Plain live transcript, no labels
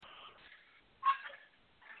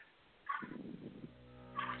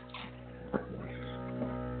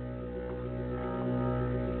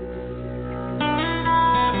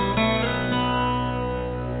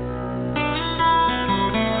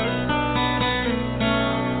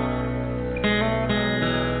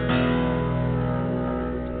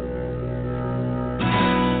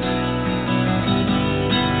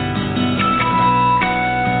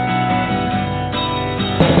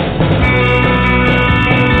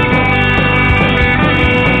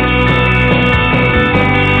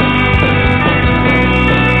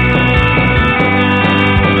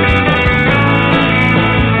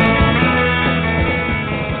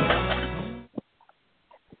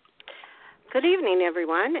Good evening,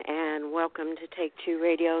 everyone, and welcome to Take Two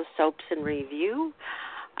Radio Soaps and Review.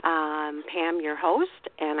 I'm Pam, your host,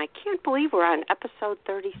 and I can't believe we're on episode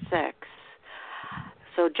 36.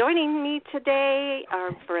 So joining me today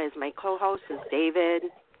as my co-host is David,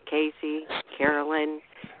 Casey, Carolyn.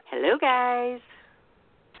 Hello, guys.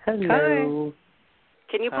 Hello.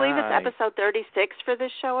 Hi. Can you believe it's episode 36 for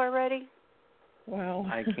this show already? Well,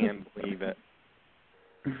 I can't believe it.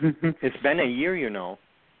 It's been a year, you know.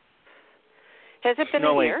 Has it been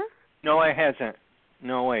a year? No, it hasn't.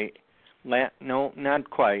 No, wait. No, not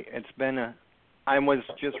quite. It's been I was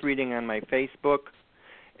just reading on my Facebook,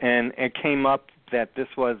 and it came up that this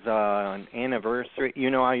was an anniversary. You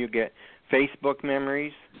know how you get Facebook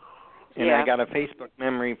memories? And yeah. I got a Facebook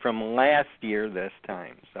memory from last year this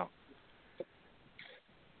time, so.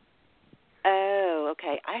 Oh,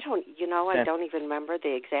 okay. I don't even remember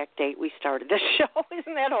the exact date we started the show.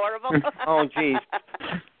 Isn't that horrible? Oh, geez.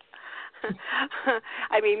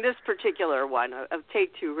 I mean, this particular one of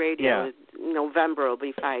Take Two Radio, November will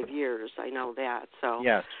be 5 years. I know that. So.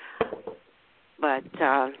 Yes. But,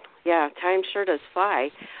 time sure does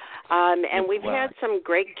fly. And we've had some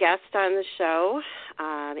great guests on the show,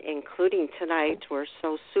 including tonight. We're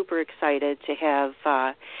so super excited to have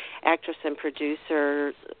actress and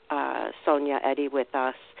producer Sonya, Eddy with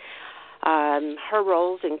us. Her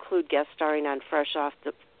roles include guest starring on Fresh Off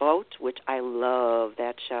the Boat, which I love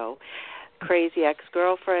that show, Crazy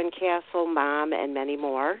Ex-Girlfriend, Castle, Mom, and many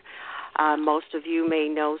more. Most of you may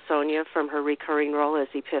know Sonya from her recurring role as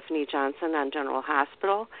Epiphany Johnson on General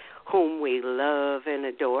Hospital, whom we love and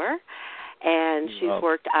adore. And she's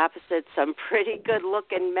worked opposite some pretty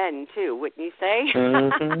good-looking men, too, wouldn't you say?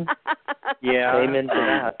 Mm-hmm. Yeah. Amen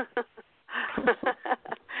to that.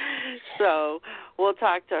 So we'll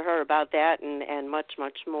talk to her about that and much,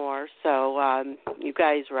 much more. So you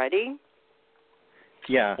guys ready?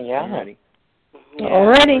 Yeah. I'm ready. Yeah, all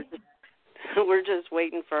ready. We're just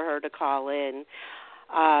waiting for her to call in.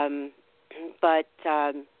 But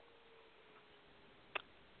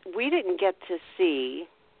we didn't get to see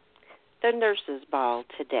the Nurses' Ball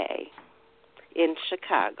today in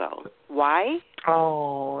Chicago. Why?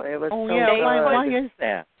 Oh, it was so yeah. good. Why is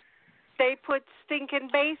that? They put stinking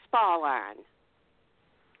baseball on.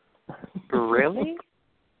 Really?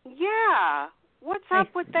 Yeah. What's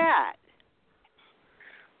up with that?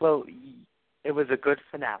 Well, it was a good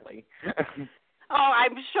finale. Oh,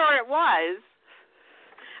 I'm sure it was.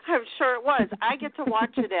 I get to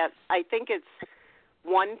watch it at, I think it's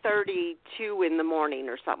 1:32 in the morning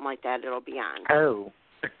or something like that. It'll be on. Oh.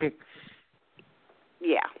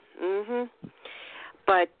 Yeah. Mhm.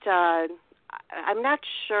 But I'm not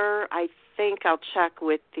sure. I think I'll check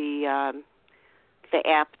with the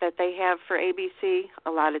app that they have for ABC. A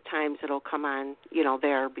lot of times it'll come on,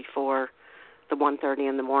 there before the 1:30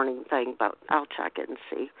 in the morning thing, but I'll check it and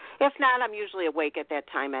see. If not, I'm usually awake at that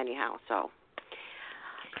time anyhow, so.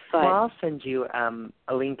 But, well, I'll send you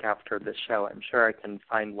a link after the show. I'm sure I can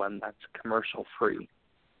find one that's commercial-free.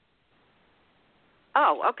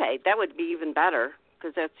 oh, okay. That would be even better,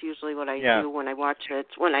 because that's usually what I do when I watch it.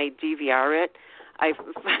 When I DVR it, I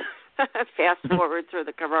fast-forward through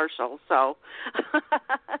the commercial, so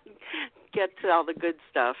get to all the good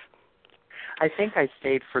stuff. I think I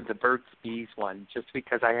stayed for the Burt's Bees one just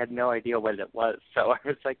because I had no idea what it was. So I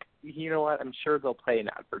was like, you know what, I'm sure they'll play an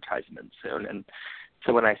advertisement soon. And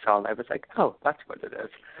so when I saw it, I was like, oh, that's what it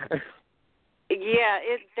is. Yeah,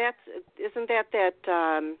 isn't that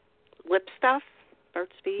lip stuff,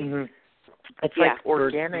 Burt's Bees? Mm-hmm. It's like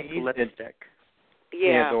organic lipstick.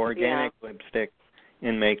 Yeah, the organic lipstick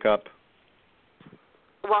in makeup.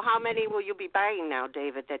 Well, how many will you be buying now,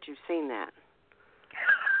 David, that you've seen that?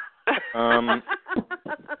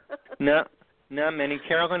 Not many.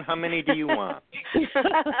 Carolyn, how many do you want?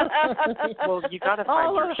 Well, you got to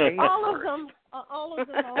find your shade. All of them. All of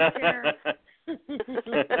them. All share.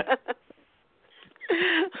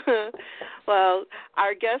 Well,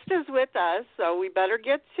 our guest is with us, so we better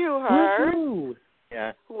get to her. Woo-hoo.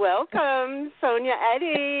 Yeah. Welcome, Sonya,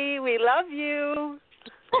 Eddy. We love you.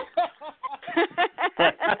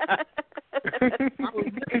 I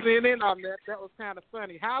was listening in on that. That was kind of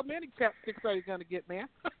funny. How many chapsticks are you going to get, man?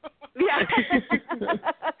 Yeah.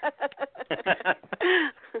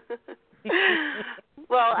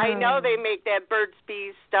 Well, I know they make that Burt's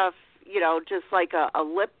Bees stuff, just like a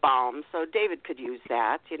lip balm. So David could use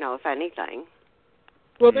that, if anything.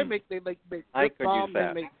 Well, they make lip balm,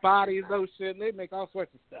 they make body lotion, they make all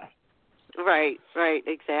sorts of stuff. Right,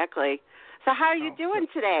 exactly. So how are you doing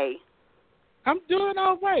today? I'm doing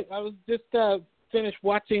all right. I was just finished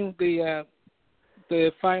watching the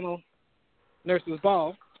final Nurses'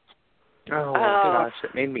 Ball. Oh, gosh,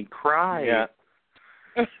 it made me cry. Yeah.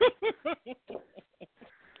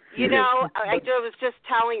 You know, I was just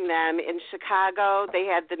telling them in Chicago they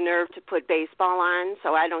had the nerve to put baseball on,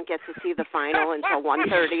 so I don't get to see the final until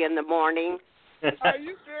 1:30 in the morning. Are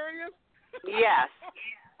you serious? Yes.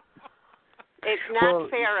 It's not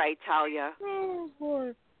fair, I tell you. Oh,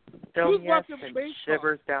 boy. Don't watching send baseball?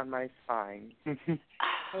 shivers down my spine.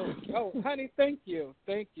 oh, honey, thank you.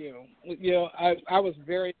 You know, I was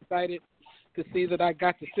very excited to see that I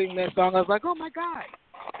got to sing that song. I was like, oh, my God.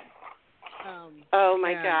 Oh,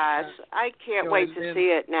 my gosh. I can't wait to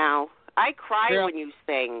see it now. I cry when you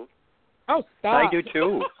sing. Oh, stop. I do,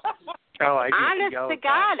 too. Oh, I do. Honest to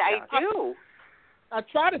God, I do. I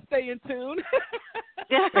try to stay in tune.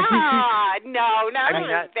 No, not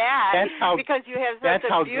that. Because you have such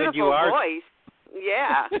a beautiful voice.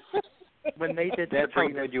 Yeah. When they did That's how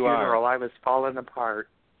Sabrina's good you are. funeral, I was falling apart.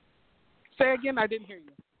 Say again, I didn't hear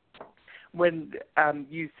you. When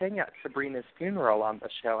you sang at Sabrina's funeral on the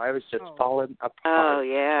show, I was just falling apart. Oh,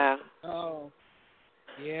 yeah. Oh,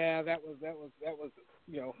 yeah, that was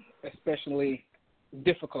you know, especially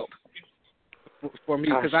difficult for me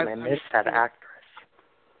because I miss that actress.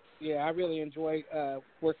 Yeah, I really enjoy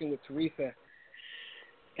working with Teresa,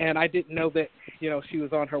 and I didn't know that, you know, she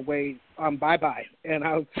was on her way bye-bye, and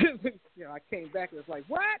I was just, you know, I came back and it was like,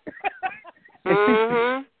 what?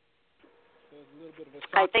 Mhm. It was a little bit of a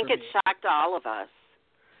shock I think for it me. shocked all of us.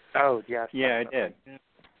 Oh, yes. Yeah, it did.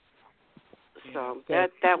 So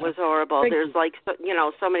that was horrible. There's like, you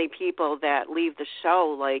know, so many people that leave the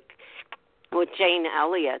show, like with Jane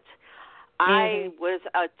Elliott. I was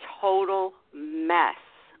a total mess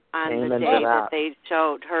on the day that they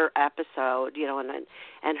showed her episode, you know,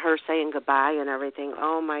 and her saying goodbye and everything.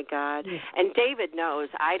 Oh, my God. And David knows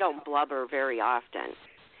I don't blubber very often.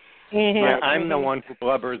 Yeah, I'm the one who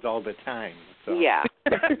blubbers all the time. So. Yeah.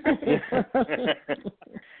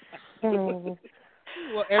 Well,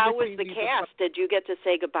 how was the cast? Did you get to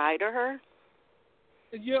say goodbye to her?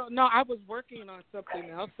 No, I was working on something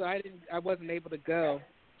else, so I wasn't able to go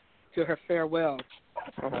to her farewell.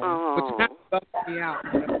 Oh. Which kind of bummed me out.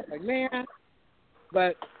 You know? Like, man,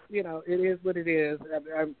 but you know, it is what it is.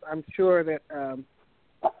 I'm sure that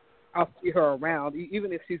I'll see her around,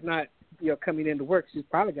 even if she's not, you know, coming into work. She's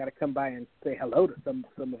probably got to come by and say hello to some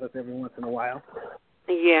of us every once in a while.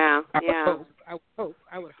 Yeah, I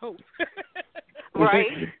would hope.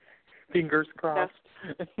 Right. Fingers crossed.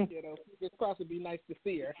 You know, fingers crossed. It'd be nice to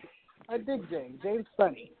see her. I dig Jane. Jane's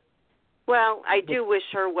funny. Well, I do wish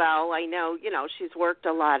her well. I know, you know, she's worked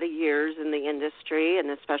a lot of years in the industry,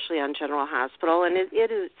 and especially on General Hospital, and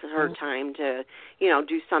it is her time to, you know,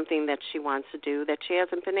 do something that she wants to do that she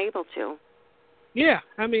hasn't been able to. Yeah,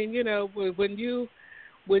 I mean, you know, when you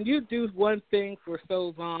do one thing for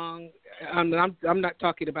so long, I'm not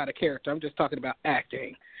talking about a character. I'm just talking about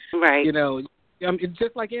acting. Right. You know, it's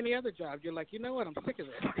just like any other job. You're like, you know what? I'm sick of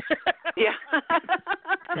it. Yeah.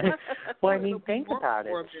 Well, I mean, think about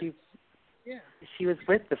it. She was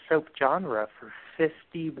with the soap genre for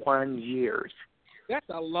 51 years. That's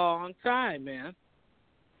a long time, man.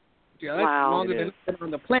 Yeah, that's wow. longer than I've been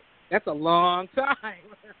on the planet. That's a long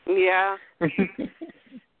time. Yeah.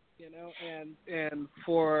 You know, and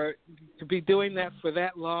to be doing that for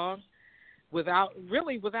that long, without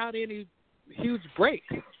any huge break,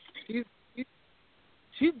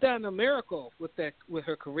 she's done a miracle with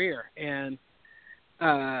her career, and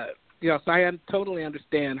you know, so I totally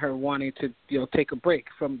understand her wanting to, you know, take a break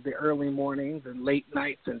from the early mornings and late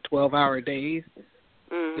nights and 12-hour days,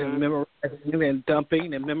 and memorizing and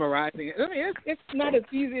dumping and memorizing. I mean, it's not as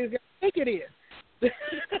easy as you think it is.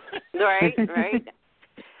 Right.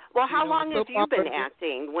 Well, how long have you been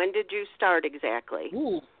acting? When did you start exactly?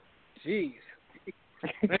 Ooh, geez.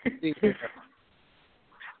 Let's see here.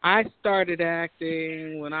 I started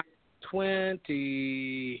acting when I was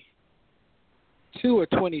 22 or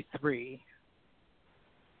 23.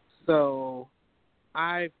 So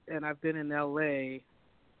I've been in L.A.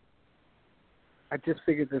 I just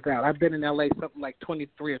figured this out. I've been in L.A. something like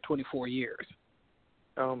 23 or 24 years.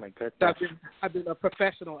 Oh, my goodness. So I've been a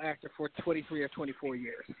professional actor for 23 or 24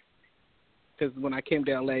 years. Because when I came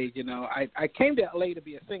to L.A., you know, I came to L.A. to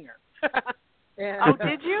be a singer. And,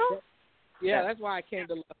 did you? Yeah, that's why I came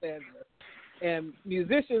to Los Angeles. And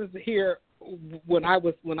musicians here, when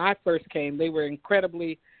I first came, they were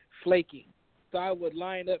incredibly flaky. So I would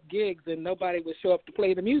line up gigs and nobody would show up to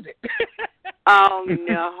play the music. Oh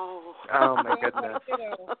no! Oh my goodness! You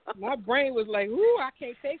know, my brain was like, "Ooh, I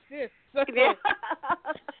can't take this." So, yeah.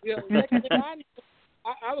 You know, next thing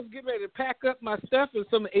I was getting ready to pack up my stuff, and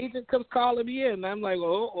some agent comes calling me in, and I'm like,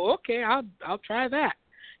 "Oh, okay, I'll try that,"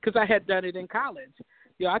 because I had done it in college.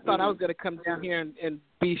 I thought I was going to come down here and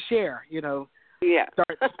be Cher, Yeah.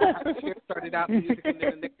 Cher started out in music, and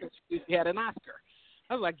then the next thing she had an Oscar.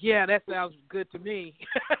 I was like, yeah, that sounds good to me.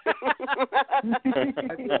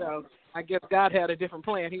 I guess God had a different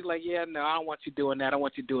plan. He's like, yeah, no, I don't want you doing that. I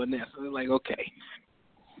want you doing this. And I was like, okay.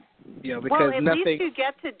 Because well, at nothing. least you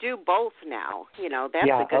get to do both now. That's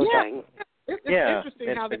a good thing. It's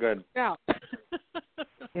interesting how that good. worked out.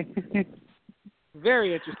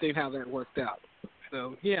 Very interesting how that worked out.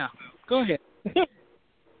 So, yeah, go ahead.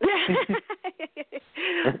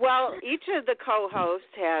 Well, each of the co-hosts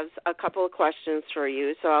has a couple of questions for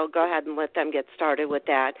you, so I'll go ahead and let them get started with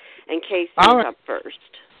that. And Casey's up first.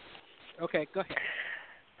 Okay, go ahead.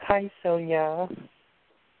 Hi, Sonya.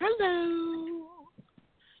 Hello.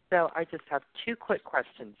 So I just have two quick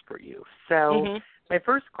questions for you. So my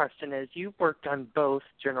first question is, you've worked on both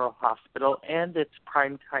General Hospital and its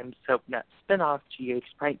primetime SoapNet spinoff, GH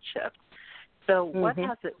Night Shift. So what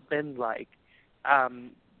has it been like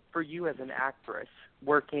for you as an actress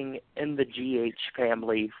working in the GH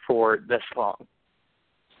family for this long?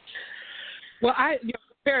 Well,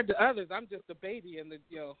 compared to others, I'm just a baby in the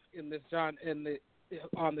in this genre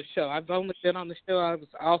on the show. I've only been on the show. I was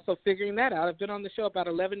also figuring that out. I've been on the show about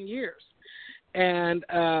 11 years, and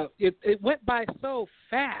it went by so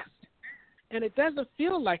fast, and it doesn't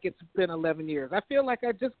feel like it's been 11 years. I feel like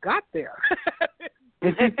I just got there.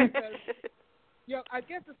 Because, I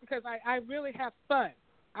guess it's because I really have fun.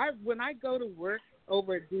 When I go to work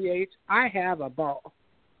over at DH, I have a ball.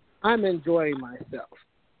 I'm enjoying myself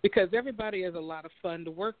because everybody is a lot of fun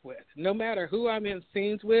to work with. No matter who I'm in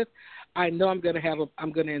scenes with, I know I'm going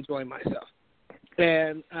to enjoy myself.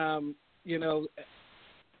 And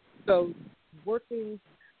so working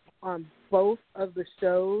on both of the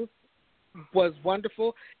shows was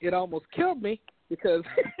wonderful. It almost killed me because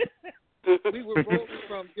we were rolling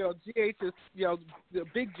from GH's the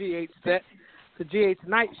big GH set to GH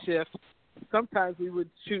Night Shift. Sometimes we would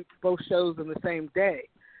shoot both shows in the same day,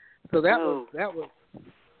 so that was oh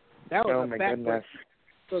a my backbreaker. goodness.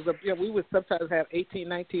 So we would sometimes have 18,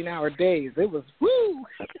 19-hour days. It was woo.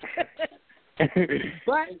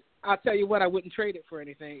 But I'll tell you what, I wouldn't trade it for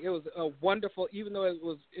anything. It was a wonderful, even though it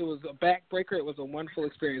was a backbreaker, it was a wonderful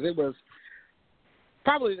experience. It was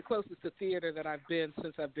probably the closest to theater that I've been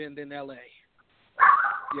since I've been in LA.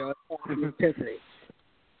 Intensity.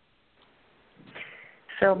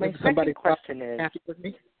 So my second question is, happy with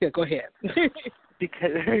me? Yeah, go ahead.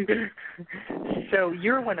 So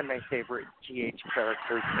you're one of my favorite GH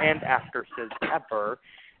characters and actresses ever,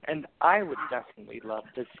 and I would definitely love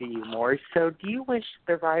to see you more. So do you wish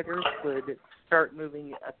the writers would start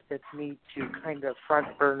moving Epiphany to kind of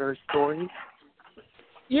front burner stories?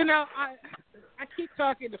 I keep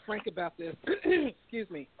talking to Frank about this. Excuse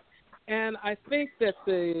me. And I think that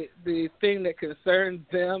the thing that concerns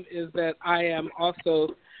them is that I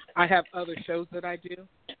have other shows that I do.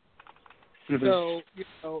 So,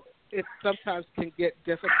 it sometimes can get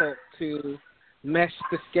difficult to mesh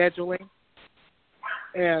the scheduling.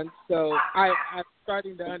 And so I'm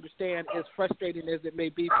starting to understand, as frustrating as it may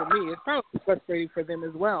be for me, it's probably frustrating for them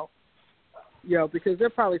as well. Because there are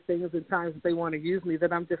probably things and times that they want to use me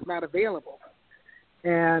that I'm just not available.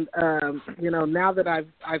 And now that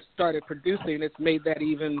I've started producing, it's made that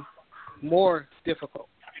even more difficult.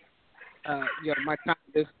 My time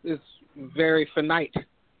is very finite,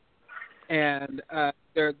 and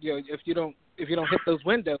if you don't hit those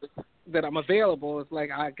windows that I'm available, it's like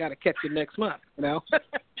I got to catch you next month. So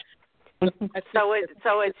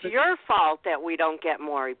it's your fault that we don't get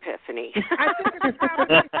more Epiphany.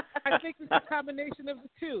 I think it's a combination of the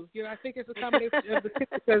two. I think it's a combination of the two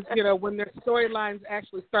because when their storylines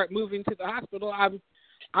actually start moving to the hospital, I'm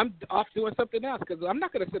off doing something else because I'm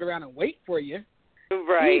not going to sit around and wait for you.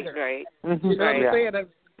 Right, either. right. You know what I'm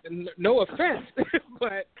saying? No offense,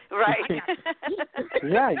 but right.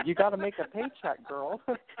 Yeah, you got to make a paycheck, girl.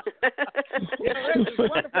 There's this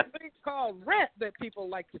wonderful thing called rent that people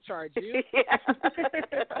like to charge you. Yeah.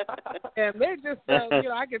 And they just,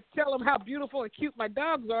 I can tell them how beautiful and cute my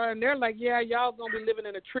dogs are, and they're like, yeah, y'all gonna be living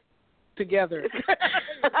in a tree together.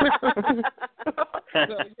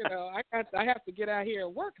 So, I have to get out here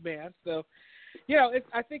and work, man. So,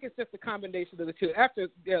 I think it's just a combination of the two. After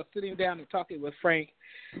sitting down and talking with Frank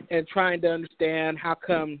and trying to understand how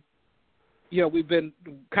come, we've been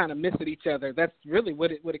kind of missing each other. That's really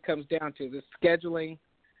what it comes down to. The scheduling.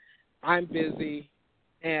 I'm busy,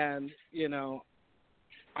 and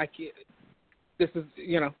I can't. This is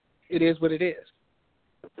it is what it is.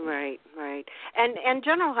 Right, right. And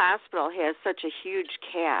General Hospital has such a huge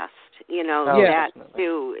cast, Yeah. that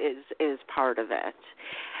too is part of it.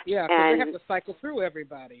 Yeah, because they have to cycle through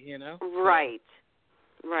everybody, Right,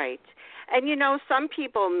 Right. And, some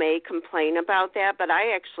people may complain about that, but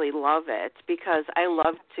I actually love it because I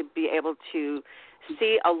love to be able to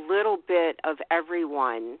see a little bit of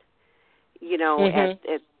everyone,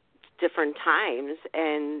 at different times.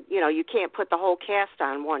 And, you can't put the whole cast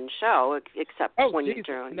on one show except when you're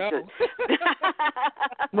doing no.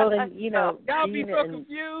 Well, and, y'all be so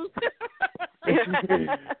confused.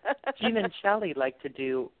 Gene and Shelley like to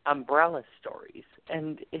do umbrella stories.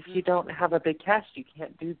 And if you don't have a big cast, you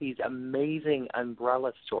can't do these amazing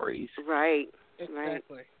umbrella stories. Right.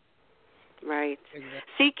 Exactly. Right. Exactly.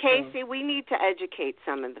 See, Casey, we need to educate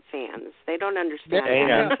some of the fans. They don't understand that.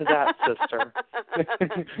 Amen to that, sister.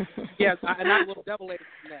 Yes, and I will double it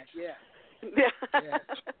on that, yeah.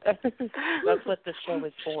 That's what the show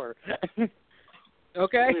is for.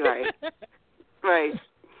 Okay? Right.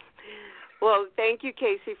 Well, thank you,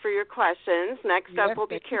 Casey, for your questions. Next up will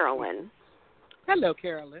be Carolyn. Hello,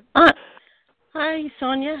 Carolyn. Hi,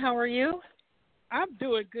 Sonya. How are you? I'm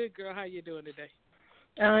doing good, girl. How you doing today?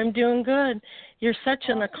 I'm doing good. You're such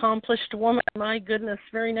an accomplished woman. My goodness,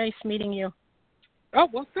 very nice meeting you. Oh,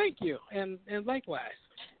 well, thank you, and likewise.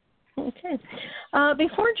 Okay.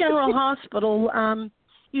 Before General Hospital,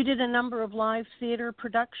 you did a number of live theater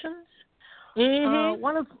productions. Mm-hmm.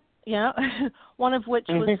 One of which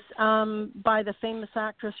was by the famous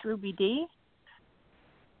actress Ruby Dee.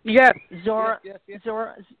 Yes. Zora. Yes.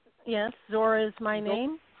 Zora. Yes, Zora is my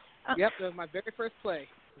name. Yep, that was my very first play.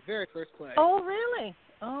 Oh, really?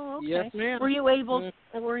 Oh, okay. Yes, ma'am. Were you able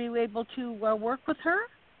to work with her?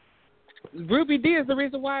 Ruby Dee is the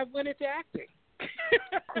reason why I went into acting.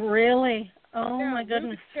 Really? Oh, yeah, my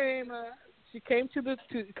goodness. She came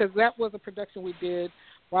because that was a production we did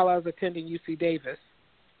while I was attending UC Davis,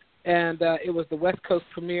 and it was the West Coast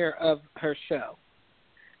premiere of her show.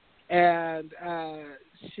 And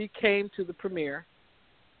she came to the premiere,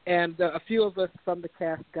 and a few of us from the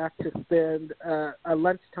cast got to spend a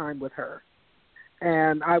lunchtime with her.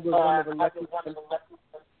 And I was one of the lucky ones.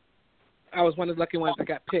 I was one of the lucky ones that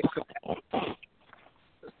got picked for that.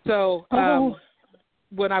 So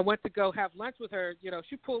when I went to go have lunch with her,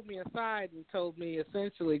 she pulled me aside and told me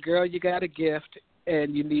essentially, "Girl, you got a gift,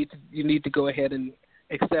 and you need to go ahead and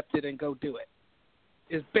accept it and go do it."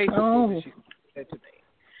 Is basically what she said to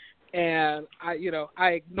me. And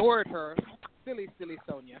I ignored her, silly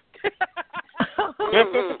Sonya,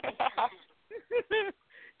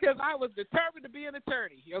 because I was determined to be an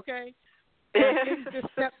attorney. Okay, and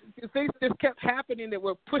things just kept happening that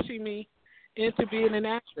were pushing me into being an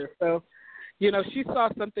actor. So, she saw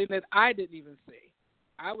something that I didn't even see.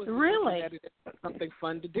 I was really at it as something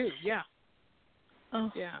fun to do. Yeah. Oh.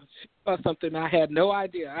 Yeah, she saw something I had no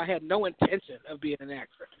idea. I had no intention of being an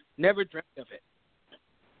actor. Never dreamt of it.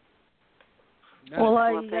 Well,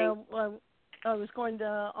 I was going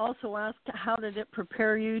to also ask, how did it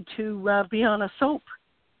prepare you to be on a soap?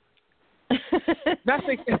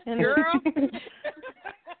 Nothing, girl.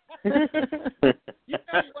 You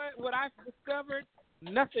know what I've discovered?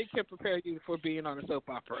 Nothing can prepare you for being on a soap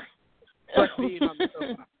opera, but being on the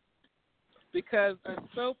soap opera. Because a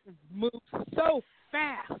soap moves so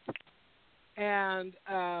fast, and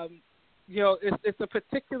it's a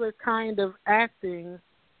particular kind of acting.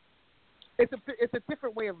 It's a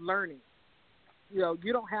different way of learning. You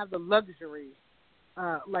don't have the luxury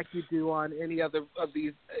like you do on any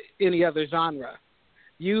other genre.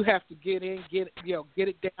 You have to get in, get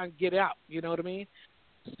it down, get out. You know what I mean?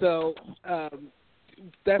 So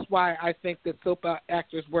that's why I think that soap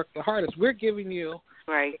actors work the hardest. We're giving you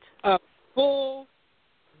a full,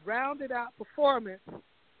 rounded out performance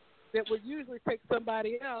that would usually take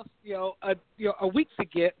somebody else, a week to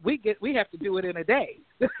get. We have to do it in a day.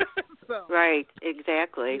 So, right,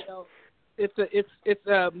 exactly. It's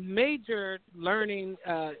a major learning.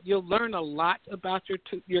 You'll learn a lot about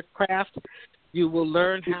your craft. You will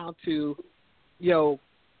learn how to,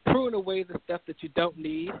 prune away the stuff that you don't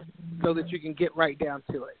need, so that you can get right down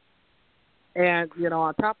to it. And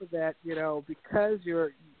on top of that, because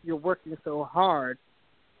you're working so hard,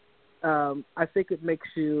 I think it makes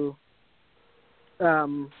you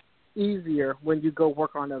easier when you go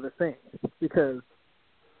work on other things, because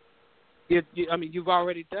you've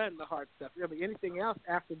already done the hard stuff. Anything else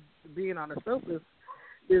after being on a soap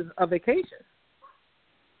is a vacation.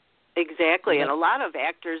 Exactly, and a lot of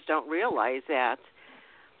actors don't realize that.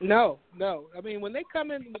 No. When they come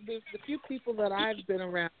in, the few people that I've been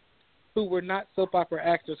around who were not soap opera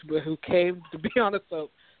actors, but who came to be on a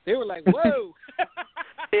soap, they were like, "Whoa!"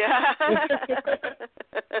 Yeah.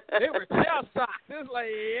 They were shell shocked. It was like,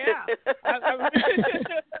 yeah.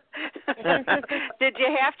 Did you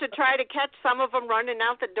have to try to catch some of them running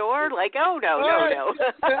out the door? Like, oh no.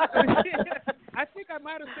 I think I might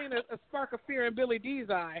might have seen a spark of fear in Billy D's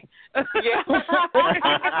eye. Yeah.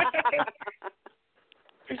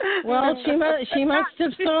 Well, she must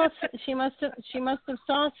have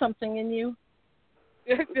saw something in you.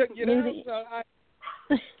 You know,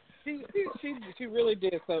 so she really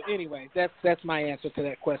did. So anyway, that's my answer to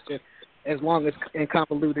that question, as long as and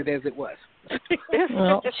convoluted as it was.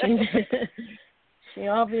 Well, she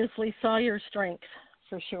obviously saw your strength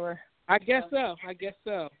for sure. I guess so.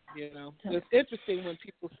 You know, it's interesting when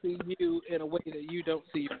people see you in a way that you don't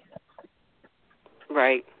see yourself.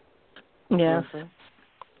 Right. Yes. Mm-hmm.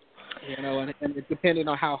 You know, and depending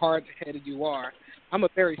on how hard-headed you are, I'm a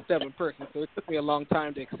very stubborn person, so it took me a long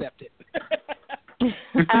time to accept it.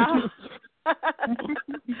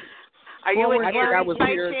 Are you an I Aries by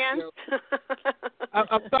here, chance? You know,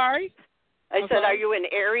 I'm sorry? I said, are you an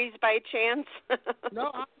Aries by chance?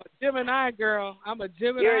 No, I'm a Gemini, girl. I'm a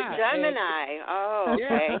Gemini. You're a Gemini. Oh,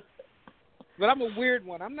 okay. Yeah. But I'm a weird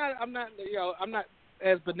one. I'm not you know, I'm not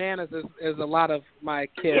as bananas as a lot of my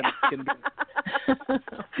kids can be.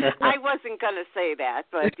 I wasn't going to say that,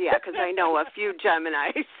 but yeah, because I know a few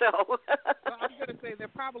Gemini, so. Well, I'm going to say they're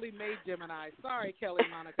probably made Gemini. Sorry, Kelly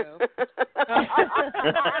Monaco.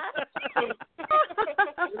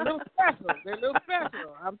 They're a little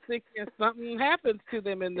special. I'm thinking something happens to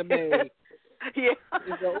them in the May. Yeah.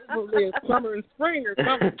 It's summer and spring or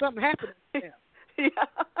something happens to them. Yeah.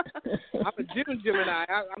 I'm a June Gemini.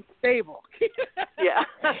 I'm stable. Yeah.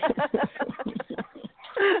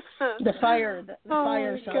 The fire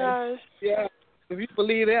sign. Gosh. Yeah. If you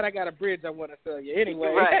believe that, I got a bridge I want to tell you.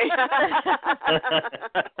 Anyway. Right.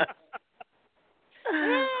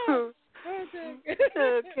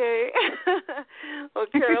 Okay. Well,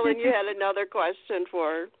 Carolyn, you had another question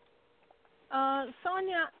for her.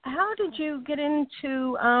 Sonya, how did you get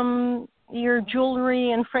into your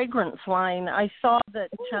jewelry and fragrance line? I saw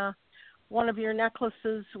that one of your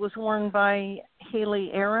necklaces was worn by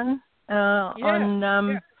Haley Aaron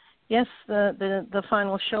Yes, the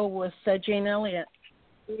final show with Jane Elliott.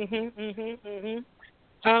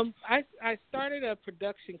 I started a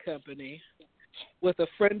production company with a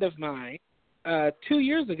friend of mine 2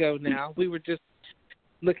 years ago now. We were just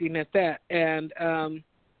looking at that, and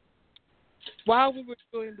while we were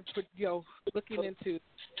doing looking into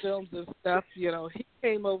films and stuff, he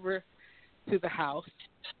came over to the house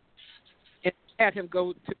and had him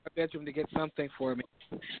go to my bedroom to get something for me.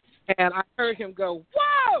 And I heard him go,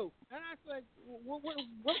 "Whoa!" And I was like,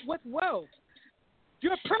 "What's whoa?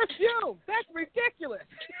 Your perfume! That's ridiculous.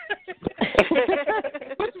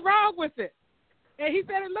 What's wrong with it?" And he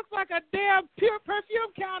said, "It looks like a damn pure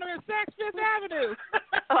perfume counter at Saks Fifth Avenue."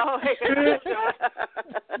 Oh,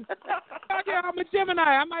 yeah, I'm a Gemini.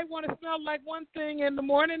 I might want to smell like one thing in the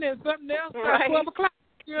morning and something else right. at 12 o'clock.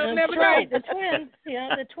 You'll never right. know. The twin.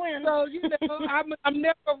 Yeah, the twin. So, I'm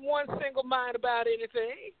never of one single mind about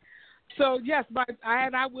anything. So, yes,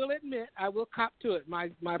 I will admit, I will cop to it.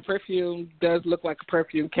 My perfume does look like a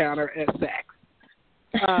perfume counter at Saks.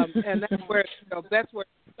 And that's where it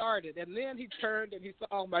started. And then he turned and he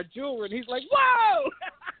saw my jewelry and he's like, "Whoa!"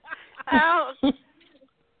 Ow.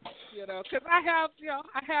 Because I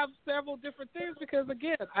have several different things because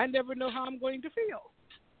again, I never know how I'm going to feel.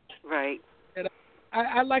 Right. And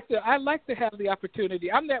I like to have the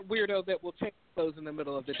opportunity. I'm that weirdo that will change clothes in the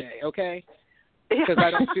middle of the day. Okay. Because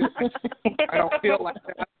I don't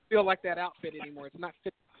feel like that outfit anymore. It's not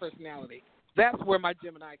fit my personality. That's where my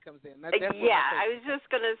Gemini comes in. I was just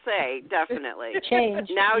going to say, definitely. Change.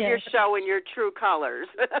 Now you're showing your true colors.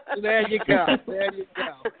 There you go.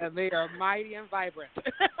 And they are mighty and vibrant.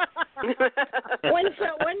 When's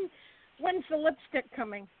the lipstick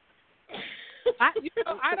coming? I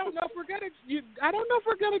don't know if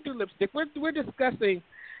we're gonna do lipstick. We're discussing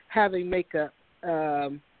having makeup.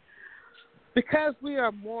 Because we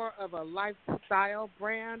are more of a lifestyle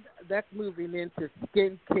brand, that's moving into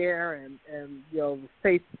skincare and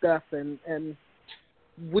face stuff and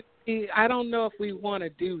I don't know if we want to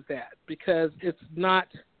do that because it's not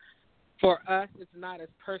for us. It's not as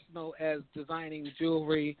personal as designing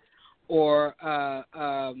jewelry or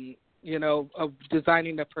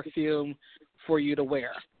designing a perfume for you to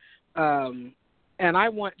wear. And I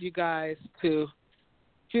want you guys to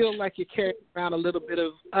feel like you're carrying around a little bit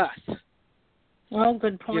of us. Well,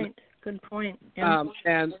 good point. Good point. Yeah.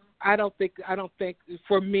 And I don't think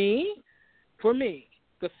for me,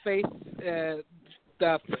 the face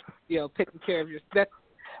stuff, taking care of your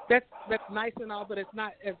that's nice and all, but it's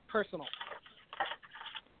not as personal.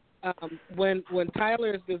 When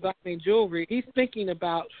Tyler is designing jewelry, he's thinking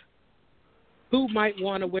about who might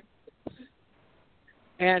want to wear it,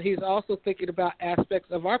 and he's also thinking about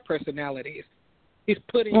aspects of our personalities. He's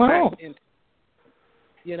putting that into.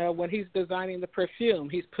 You know, when he's designing the perfume,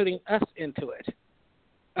 he's putting us into it.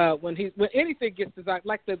 When anything gets designed,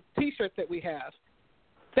 like the T-shirt that we have,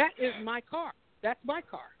 that is my car. That's my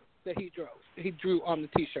car that he drove. He drew on the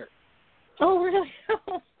T-shirt. Oh, really?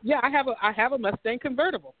 Yeah, I have a Mustang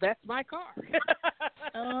convertible. That's my car.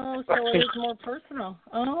 Oh, so it is more personal.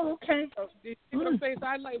 Oh, okay. So, you know what I'm saying? So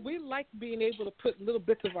we like being able to put little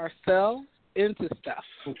bits of ourselves into stuff,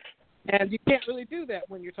 and you can't really do that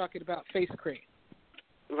when you're talking about face cream.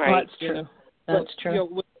 Right. Oh, that's true. That's true. You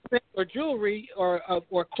know, or jewelry or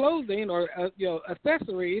clothing or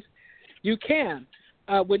accessories, you can.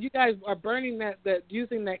 When you guys are burning that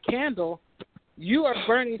using that candle, you are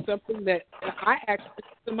burning something that I actually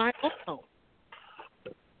use in my own home.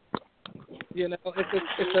 You know,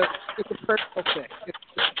 it's a personal thing. It's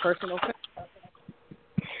a personal thing.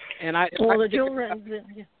 And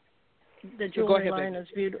the jewelry line is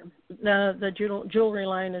beautiful. The jewelry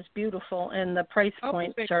line is beautiful, and the price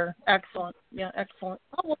points are excellent. Yeah, excellent.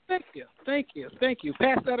 Oh, well, thank you.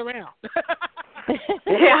 Pass that around.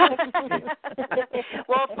 Yeah.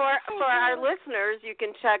 Well, for our listeners, you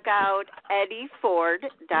can check out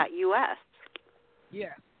eddyford.us.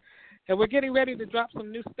 Yeah. And we're getting ready to drop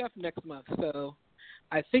some new stuff next month, so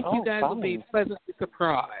I think you guys will be pleasantly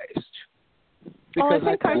surprised. I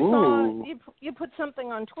think I saw you put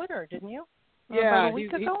something on Twitter, didn't you? Yeah, about a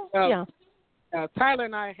week ago. Yeah. Tyler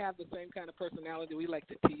and I have the same kind of personality. We like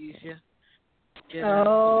to tease you.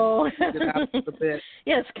 Oh.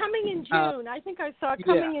 Yes, coming in June. I think I saw it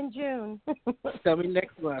coming in June. Coming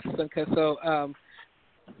next month. Okay, so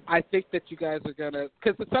I think that you guys are gonna,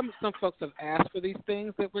 because some folks have asked for these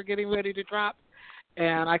things that we're getting ready to drop,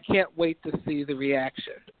 and I can't wait to see the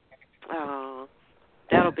reaction. Oh.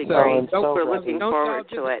 That'll be great. We're looking forward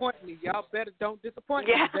to it. Me. Y'all better don't disappoint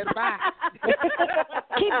me. You better buy.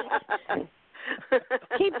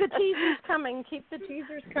 Keep the teasers coming. Keep the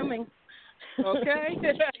teasers coming. Okay.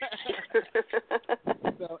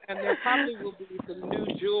 And there probably will be some new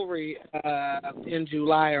jewelry in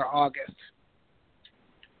July or August.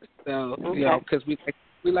 So you know, because we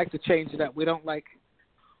like to change it up. We're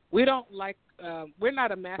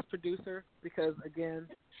not a mass producer because again,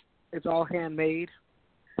 it's all handmade.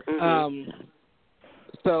 Mm-hmm.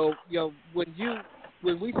 So you know, when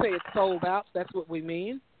we say it's sold out, that's what we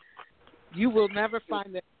mean. You will never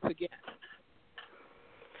find that again.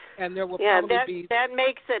 And there will probably be that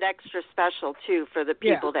makes it extra special too for the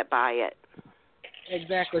people that buy it.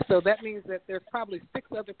 Exactly. So that means that there's probably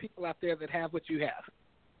 6 other people out there that have what you have.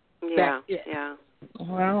 Yeah. That's it. Yeah.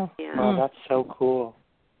 Wow. Yeah. Oh, that's so cool.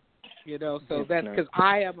 You know, so that's because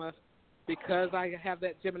because I have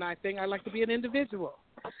that Gemini thing, I like to be an individual.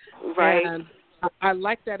 Right. And I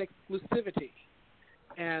like that exclusivity.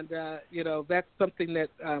 And, you know, that's something that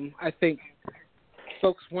I think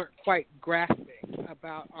folks weren't quite grasping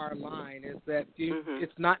about our line is that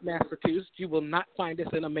it's not mass-produced. You will not find us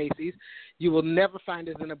in a Macy's. You will never find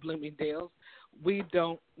us in a Bloomingdale's. We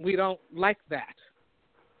don't like that.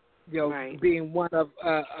 You know, being one of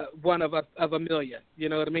a million. You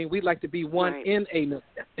know what I mean? We'd like to be one in a million.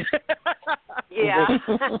 Yeah.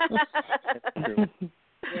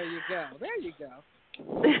 There you go.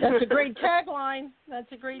 That's a great tagline.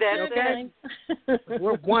 Tagline.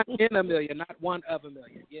 We're one in a million, not one of a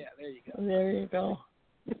million. Yeah, there you go.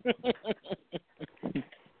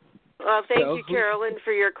 Well, thank you, Carolyn,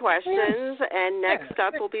 for your questions. And next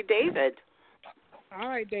up will be David. All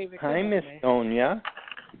right, David. Hi, Miss Sonya.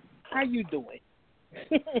 How you doing?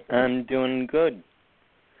 I'm doing good.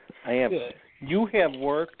 Good. You have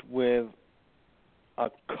worked with a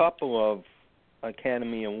couple of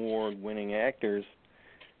Academy Award-winning actors,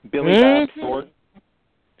 Billy Bob Thornton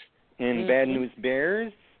in Bad News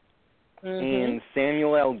Bears, and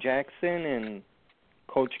Samuel L. Jackson and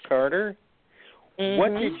Coach Carter.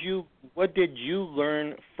 What did you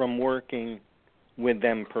learn from working with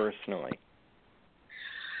them personally?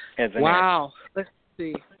 As an actor? Let's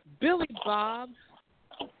see. Billy Bob.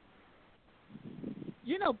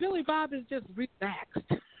 You know, Billy Bob is just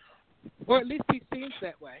relaxed, or at least he seems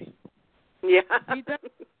that way. Yeah. He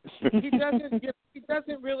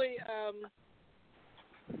doesn't really.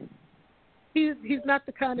 He's not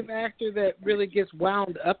the kind of actor that really gets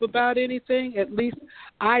wound up about anything. At least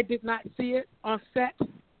I did not see it on set.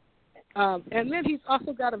 And then he's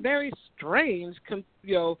also got a very strange,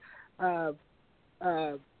 charisma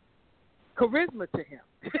to him.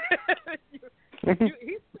 He's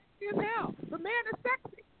sexy as hell. The man is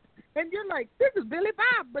sexy, and you're like, "This is Billy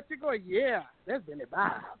Bob," but you're going, "Yeah, that's Billy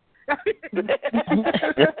Bob."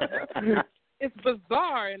 It's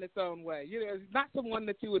bizarre in its own way. You know, it's not someone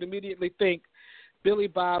that you would immediately think Billy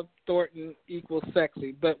Bob Thornton equals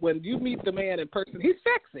sexy, but when you meet the man in person, he's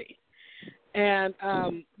sexy. And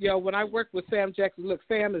when I worked with Sam Jackson, look,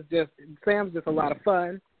 Sam's just a lot of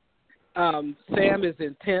fun. Sam is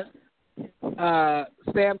intense.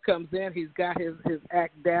 Sam comes in, he's got his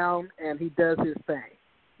act down, and he does his thing.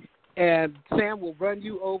 And Sam will run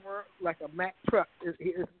you over like a Mack truck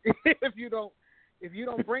if you don't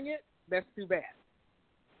bring it. That's too bad.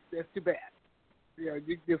 That's too bad.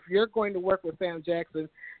 If you're going to work with Sam Jackson,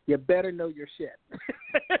 you better know your shit.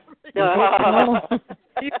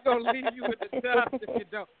 He's going to leave you with the dust if you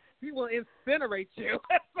don't. He will incinerate you.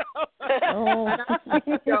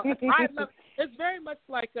 I love. It's very much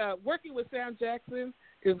like working with Sam Jackson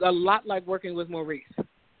is a lot like working with Maurice.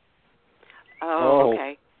 Oh,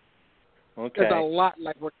 okay. Okay. It's a lot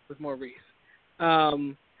like working with Maurice.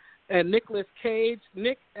 And Nicolas Cage,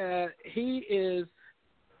 he's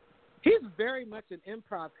very much an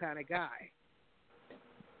improv kind of guy.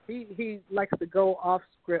 He likes to go off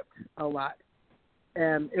script a lot,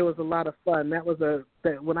 and it was a lot of fun.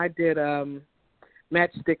 When I did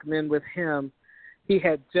Matchstick Men with him, he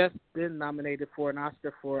had just been nominated for an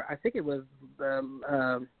Oscar for, I think it was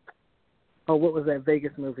what was that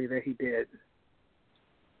Vegas movie that he did?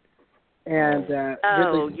 And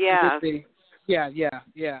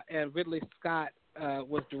Ridley Scott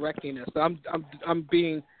was directing it. So I'm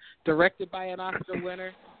being directed by an Oscar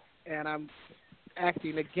winner, and I'm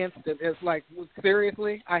acting against it. It's like,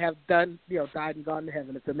 seriously, I have died and gone to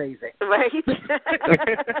heaven. It's amazing. Right.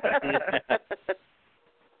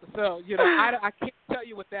 So I can't tell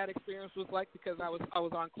you what that experience was like because I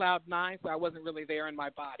was on cloud 9, so I wasn't really there in my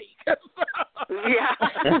body. Yeah.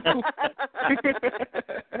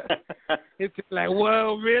 It's just like,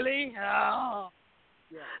 whoa, really? Oh.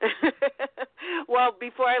 Yeah. Well,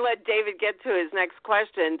 before I let David get to his next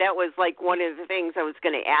question, that was like one of the things I was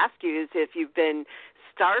going to ask you is if you've been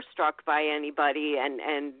starstruck by anybody,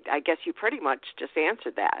 and I guess you pretty much just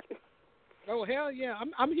answered that. Oh, hell yeah!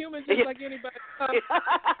 I'm human just like anybody else.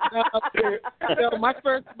 My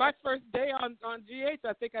first day on GH,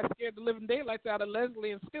 I think I scared the living daylights out of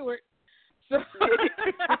Leslie and Stewart. So,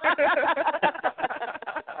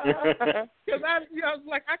 because I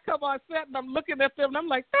come on set and I'm looking at them and I'm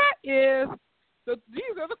like, these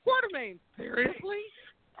are the Quartermains. Seriously?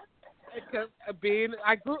 Because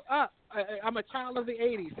I grew up. I'm a child of the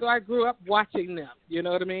 '80s, so I grew up watching them. You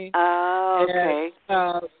know what I mean? Oh, okay.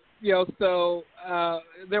 And, so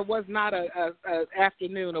there was not a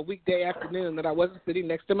weekday afternoon that I wasn't sitting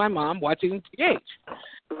next to my mom watching GH.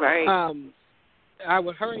 Right. I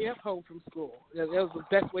would hurry up home from school. That was the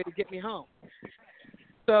best way to get me home.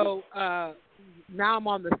 So now I'm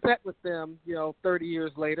on the set with them, 30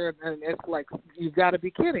 years later, and it's like, you've got to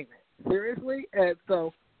be kidding me. Seriously? And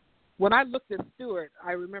so when I looked at Stewart,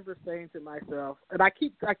 I remember saying to myself, and I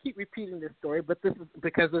keep repeating this story, but this is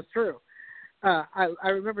because it's true. I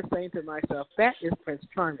remember saying to myself, that is Prince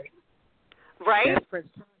Charming. Right? That's Prince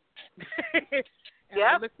Charming. And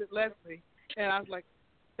I looked at Leslie, and I was like,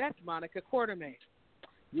 that's Monica Quartermain.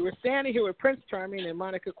 You were standing here with Prince Charming and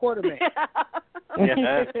Monica Quartermain.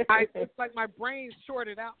 Yeah. It's like my brain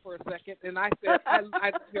shorted out for a second, and I said,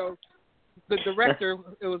 the director,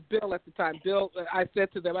 it was Bill at the time. Bill, I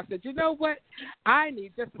said to them, you know what? I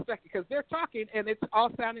need just a second because they're talking and it's all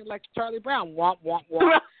sounding like Charlie Brown. Womp, womp,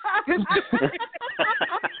 womp.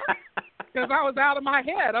 Because I was out of my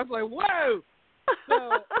head. I was like, whoa.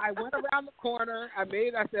 So I went around the corner. I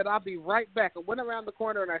said, I'll be right back. I went around the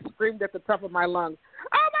corner and I screamed at the top of my lungs,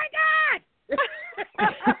 oh, my God!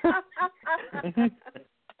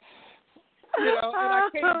 And I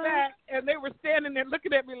came back, and they were standing there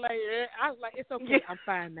looking at me like, I was like, it's okay, I'm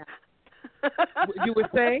fine now. You were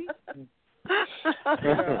saying?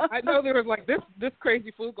 I know there was like, this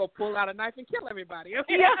crazy fool go pull out a knife and kill everybody.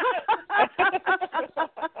 Okay? Yeah.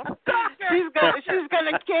 She's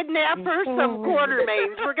gonna kidnap her some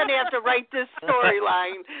Quartermains. We're gonna have to write this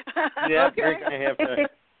storyline. Yeah, okay. we're gonna have to.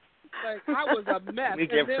 Like, I was a mess. We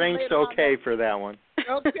give Frank's okay for that one.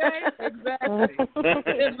 Okay, exactly.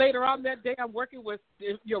 And later on that day, I'm working with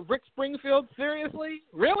Rick Springfield. Seriously,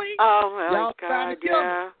 really? Oh my Y'all God!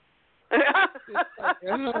 Yeah.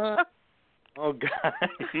 Oh God.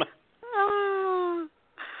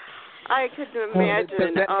 I couldn't imagine.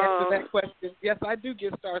 Answer that question. Yes, I do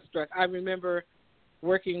get starstruck. I remember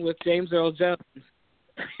working with James Earl Jones,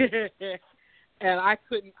 and I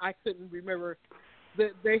couldn't remember.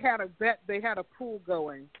 They had a pool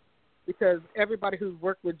going because everybody who's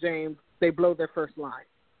worked with James, they blow their first line,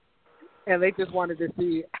 and they just wanted to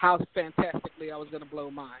see how fantastically I was going to blow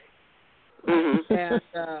mine. Mm-hmm.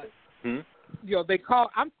 And they call.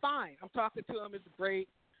 I'm fine. I'm talking to him. It's great.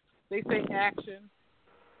 they say action,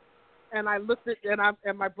 and I looked at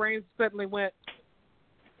and my brain suddenly went,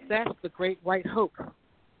 that's the Great White Hope. Oh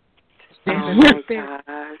my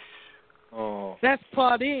gosh! Oh, That's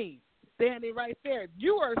Claudine standing right there.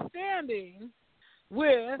 You are standing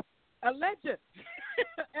with a legend,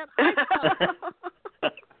 and I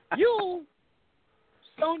thought, you,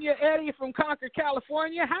 Sonya Eddy from Concord,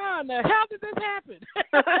 California, how in the hell did this happen?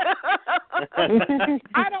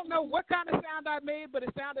 I don't know what kind of sound I made, but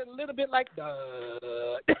it sounded a little bit like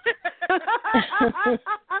the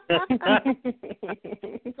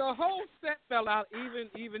whole set fell out. Even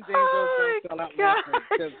James Earl Jones fell out laughing.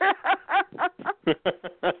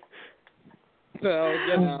 So,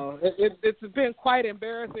 you know, it's been quite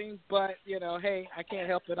embarrassing, but, you know, hey, I can't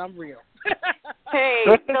help it. I'm real. Hey,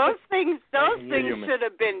 those things should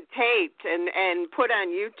have been taped and put on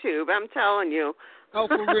YouTube. I'm telling you. Oh,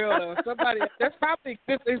 for real though. It probably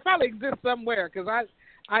exists somewhere, because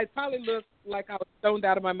I probably looked like I was stoned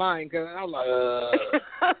out of my mind, because I was like,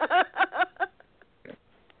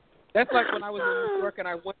 That's like when I was in New York and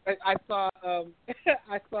I saw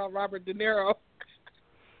Robert De Niro.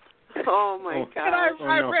 Oh my God! And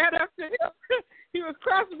I ran up to him. He was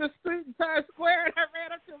crossing the street in Times Square, and I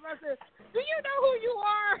ran up to him. I said, "Do you know who you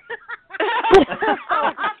are?"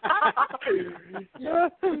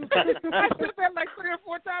 I said that like 3 or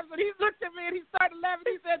 4 times, and he looked at me and he started laughing.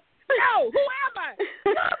 He said, "No, who am I?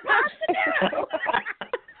 You're Bob De Niro."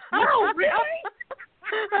 No, really?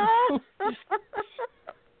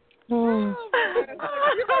 Oh,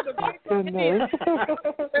 man.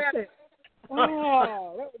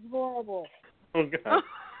 Oh, that was horrible. Oh, God.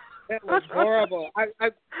 That was horrible.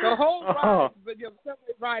 The whole ride,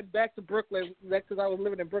 subway ride back to Brooklyn, because I was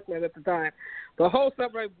living in Brooklyn at the time. The whole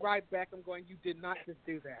subway ride back, I'm going, you did not just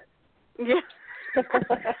do that. Yeah.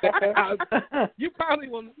 You probably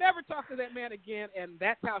will never talk to that man again, and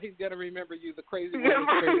that's how he's going to remember you, the crazy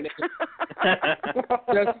one.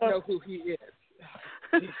 Just to know who he is.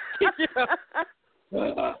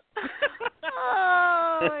 Oh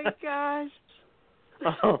my gosh.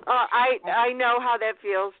 I know how that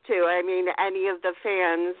feels too. I mean, any of the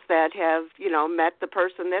fans that have, met the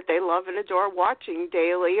person that they love and adore watching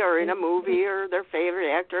daily or in a movie or their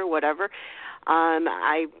favorite actor or whatever,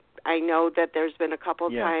 I know that there's been a couple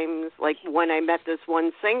of times, like when I met this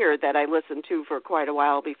one singer that I listened to for quite a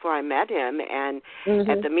while before I met him, and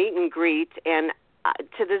at the meet and greet, and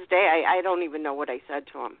to this day I don't even know what I said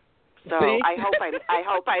to him. So I hope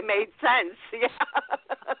I made sense. Yeah.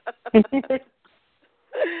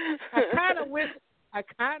 I kind of wish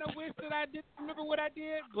that I didn't remember what I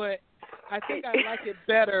did, but I think I like it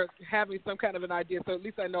better having some kind of an idea. So at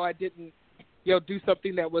least I know I didn't, do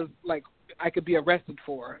something that was like I could be arrested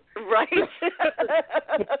for. Right.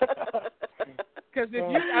 Because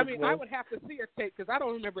I would have to see a tape, because I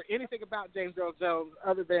don't remember anything about James Earl Jones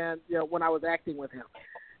other than when I was acting with him.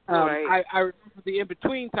 Right. I remember the in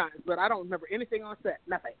between times, but I don't remember anything on set.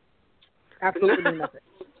 Nothing. Absolutely nothing.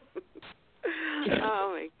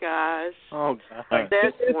 Oh my gosh. Oh God.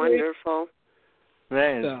 That's wonderful.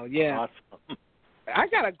 That is awesome. I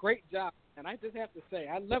got a great job, and I just have to say,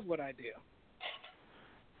 I love what I do.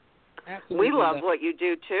 Absolutely. We love what you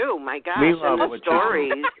do too. My gosh, we love and the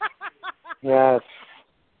stories. Yes.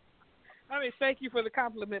 I mean, thank you for the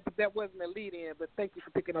compliment, but that wasn't a lead-in. But thank you for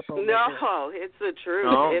picking up on that. No, it's the truth.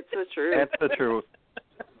 No, it's the truth. That's the truth.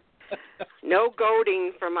 No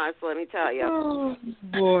goading from us, let me tell you. Oh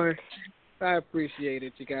boy, I appreciate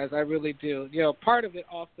it, you guys. I really do. Part of it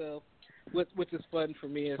also, which is fun for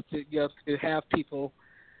me, is to to have people,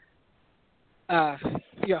 have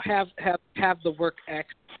the work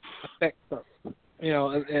actually affect them,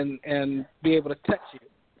 and be able to touch you.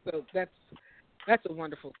 So that's a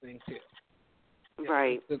wonderful thing too.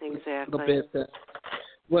 Right, exactly.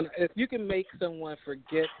 If you can make someone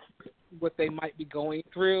forget what they might be going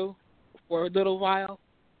through for a little while,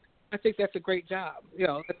 I think that's a great job.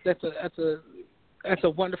 That's a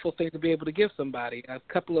wonderful thing to be able to give somebody, a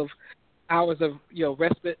couple of hours of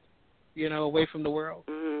respite, away from the world.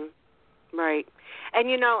 Mm-hmm. Right, and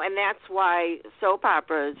and that's why soap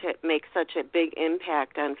operas make such a big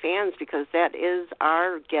impact on fans, because that is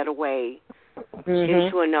our getaway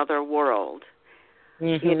into another world.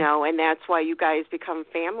 And that's why you guys become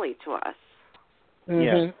family to us.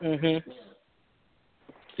 Yeah.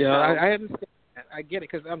 Yeah, I understand that. I get it,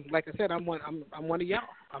 because like I said, I'm one of y'all.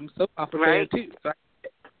 I'm a soap opera fan too. So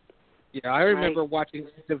I remember watching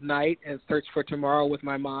End of Night and Search for Tomorrow with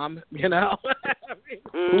my mom.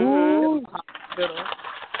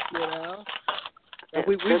 That's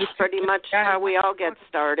pretty much how we all get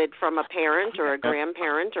started, from a parent or a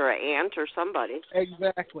grandparent or an aunt or somebody.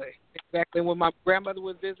 Exactly. When my grandmother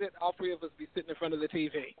would visit, all three of us be sitting in front of the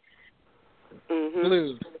TV. Mm-hmm.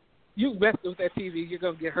 Glued. You mess with that TV, you're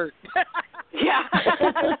going to get hurt. Yeah.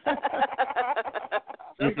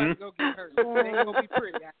 Somebody's going to get hurt. It ain't going to be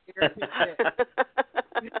pretty. I guarantee that.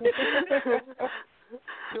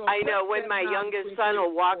 I know when my youngest son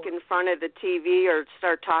will walk in front of the TV or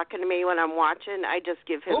start talking to me when I'm watching, I just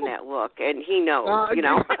give him that look, and he knows, you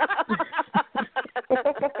know.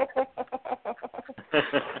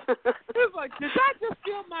 He's like, did I just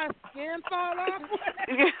feel my skin fall off?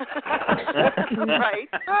 Right.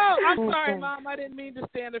 Oh, I'm sorry, Mom. I didn't mean to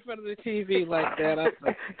stand in front of the TV like that.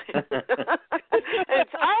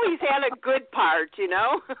 It's always had a good part, you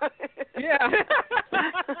know. Yeah.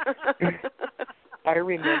 I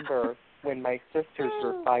remember when my sisters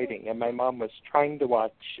were fighting and my mom was trying to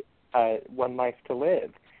watch One Life to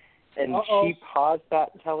Live. And she paused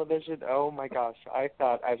that television. Oh, my gosh. I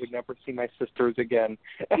thought I would never see my sisters again.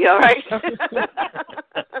 Yeah, right.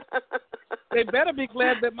 They better be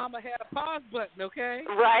glad that Mama had a pause button, okay?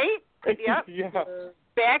 Right? Yep. Yeah.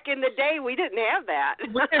 Back in the day, we didn't have that.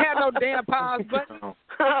 We didn't have no damn pause button.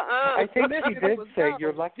 I think she did say,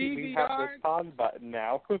 you're lucky DVR, we have this pause button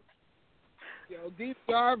now.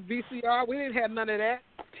 DVR, VCR, we didn't have none of that.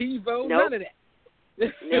 TiVo, nope. None of that.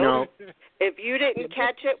 No. If you didn't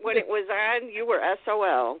catch it when it was on, you were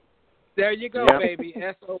SOL. There you go, baby.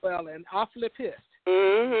 SOL, and awfully pissed.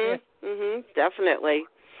 Definitely.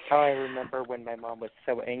 Oh, I remember when my mom was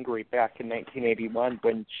so angry back in 1981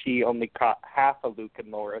 when she only caught half of Luke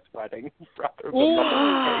and Laura's wedding rather than the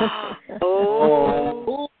whole case.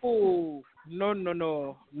 Oh,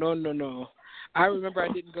 no. I remember I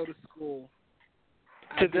didn't go to school.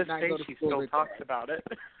 To this day, she still talks about it.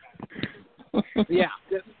 Yeah,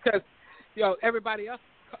 because everybody else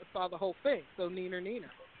saw the whole thing. So Neener.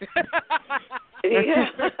 Yeah.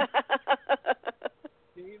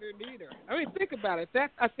 Neener. I mean, think about it.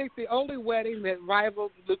 I think the only wedding that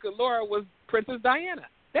rivaled Luke and Laura was Princess Diana.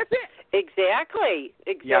 That's it. Exactly.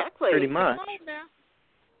 Yeah, pretty much. Come on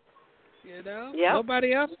now. Yep.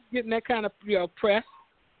 Nobody else is getting that kind of press.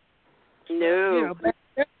 No.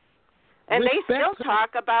 And they still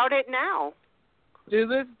talk about it now. To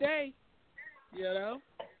this day. They're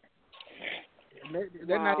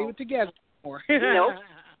not even together anymore.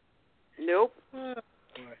 Nope.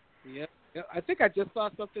 Yeah. I think I just saw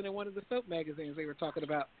something in one of the soap magazines. They were talking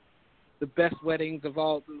about the best weddings of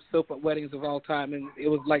all soap weddings of all time, and it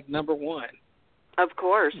was like number one. Of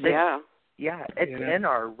course, yeah. Yeah, it's in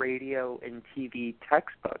our radio and TV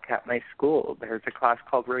textbook at my school. There's a class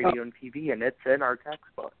called Radio and TV, and it's in our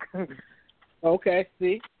textbook. Okay,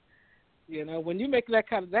 see? When you make that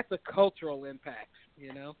that's a cultural impact,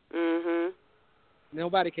 Mhm.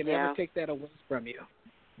 Nobody can ever take that away from you.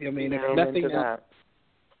 I mean, if No, nothing else,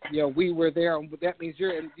 we were there. That means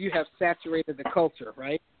you have saturated the culture,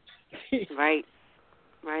 right?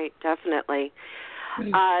 Right, definitely.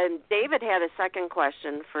 David had a second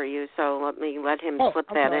question for you, so let him slip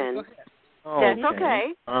that in. Oh, that's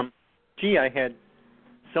okay. Gee, I had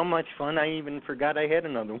so much fun, I even forgot I had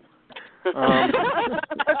another one.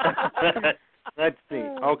 Let's see.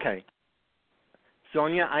 Okay.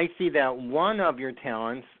 Sonya, I see that one of your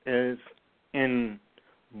talents is in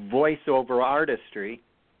voiceover artistry.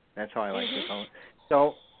 That's how I like to call it.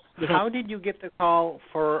 So how did you get the call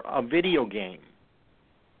for a video game?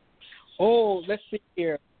 Oh, let's see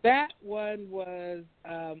here. That one was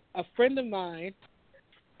a friend of mine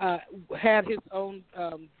had his own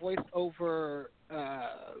voiceover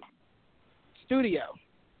studio.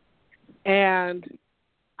 And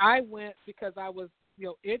I went because I was,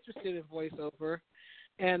 interested in voiceover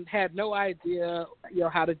and had no idea,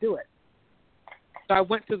 how to do it. So I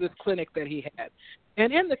went to this clinic that he had.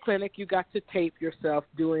 And in the clinic, you got to tape yourself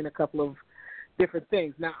doing a couple of different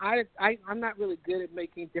things. Now, I'm not really good at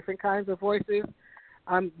making different kinds of voices.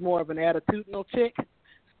 I'm more of an attitudinal chick.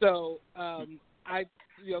 So I,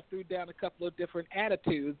 threw down a couple of different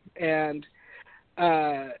attitudes. And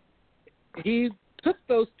he took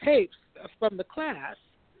those tapes from the class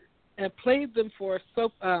and played them for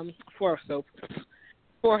a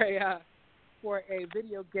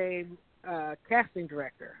video game casting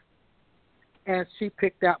director, and she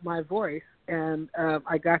picked out my voice, and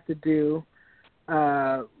I got to do,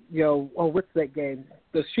 what's that game?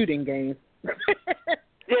 The shooting game.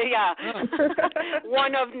 Yeah,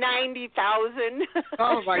 one of 90,000.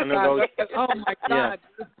 Oh my God! Oh my God!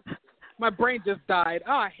 Yeah. My brain just died.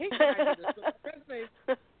 Oh, I hate when I do this.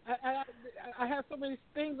 I have so many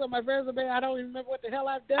things on my resume, I don't even remember what the hell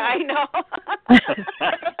I've done. I know.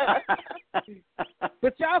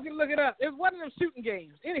 But y'all can look it up. It's one of them shooting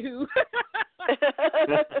games. Anywho.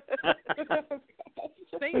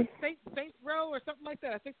 Saints Row or something like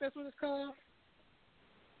that. I think that's what it's called.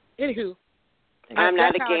 Anywho. I'm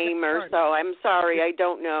not a gamer, so I'm sorry. I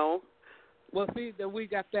don't know. Well, see, that we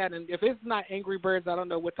got that. And if it's not Angry Birds, I don't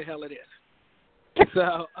know what the hell it is.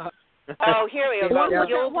 So. Oh, here we go.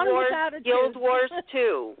 Guild Wars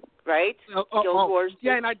 2, right? Guild Wars 2.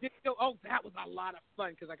 Yeah, and I did go. Oh, that was a lot of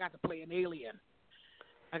fun because I got to play an alien.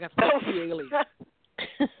 I got to play the alien.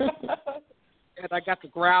 And I got to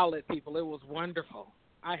growl at people. It was wonderful.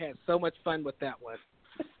 I had so much fun with that one.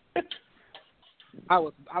 I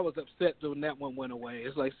was upset when that one went away.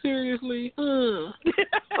 It's like, seriously? Aww.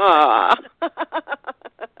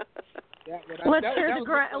 Let's hear the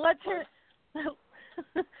growl.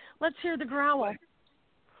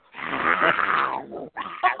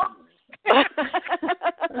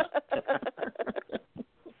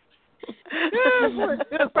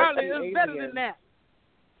 It was better than that.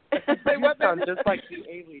 They sound just like the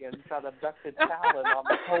aliens that abducted Talon on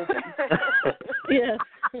the Hogan. Yes.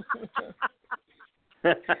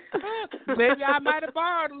 Maybe I might have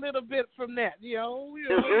borrowed a little bit from that, you know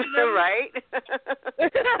right?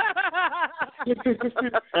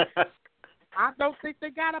 I don't think they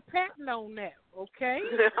got a patent on that, okay?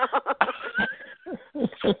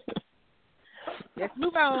 Let's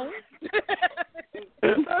move on.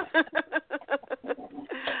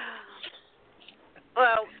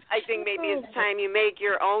 Well, I think maybe it's time you make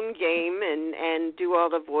your own game and do all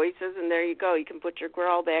the voices, and there you go. You can put your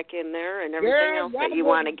growl back in there and everything else that you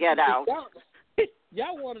want to get out.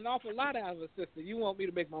 Y'all want an awful lot out of a sister. You want me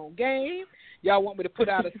to make my own game. Y'all want me to put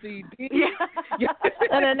out a CD.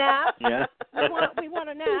 And a nap. Yeah. We want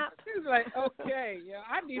a nap. It's like, okay, yeah,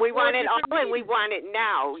 I need. We want it all, and we want it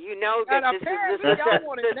now. You know that and y'all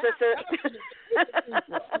want it now.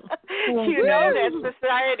 You know that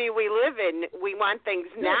society we live in. We want things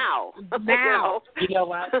now. Now. You know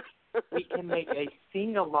what? We can make a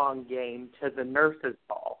sing-along game to the nurses'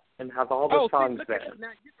 ball and have all the songs there.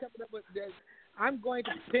 Now you're coming up with this. I'm going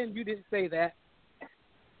to pretend you didn't say that.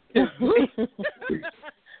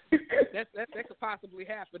 that could possibly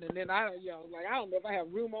happen, and then I don't know if I have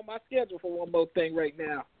room on my schedule for one more thing right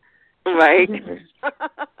now. Right.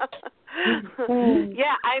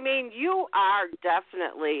 Yeah, I mean, you are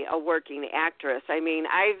definitely a working actress. I mean,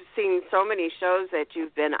 I've seen so many shows that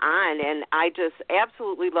you've been on, and I just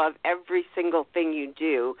absolutely love every single thing you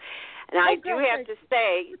do. And I do have to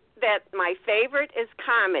say that my favorite is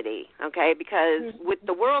comedy, okay, because with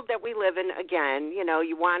the world that we live in, again, you know,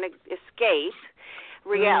 you want to escape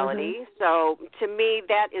reality. So to me,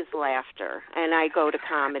 that is laughter, and I go to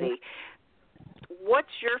comedy.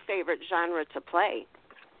 What's your favorite genre to play?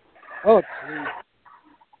 Oh, geez.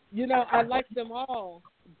 You know, I like them all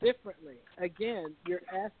differently. Again, you're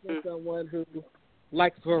asking someone who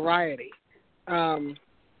likes variety.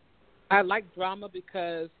 I like drama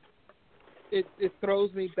because it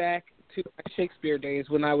throws me back to my Shakespeare days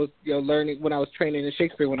when I was when I was training in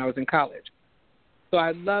Shakespeare when I was in college. So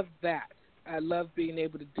I love that. I love being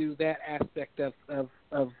able to do that aspect of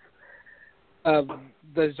the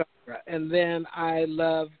genre. And then I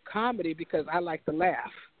love comedy because I like to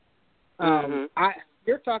laugh.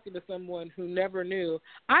 You're talking to someone who never knew.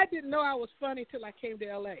 I didn't know I was funny till I came to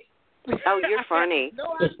L.A. Oh, you're funny.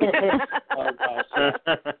 No,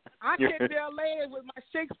 I came to L.A. with my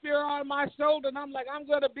Shakespeare on my shoulder, and I'm like, I'm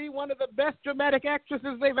going to be one of the best dramatic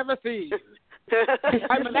actresses they've ever seen.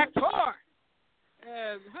 I'm an actor.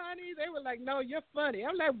 And, honey, they were like, no, you're funny.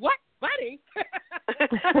 I'm like, what? Funny?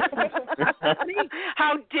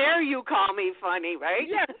 How dare you call me funny, right?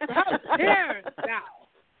 Yes, how dare thou?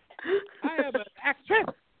 I am an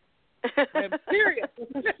actress. I'm serious.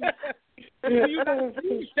 You not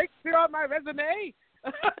see Shakespeare on my resume?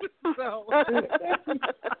 So,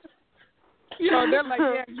 they're like,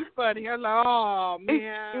 yeah, you funny. I'm like, oh,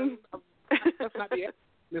 man, that's not the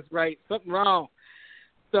this right. Something wrong.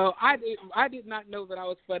 So I did not know that I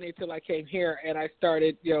was funny until I came here and I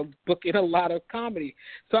started, booking a lot of comedy.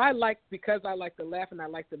 So because I like to laugh and I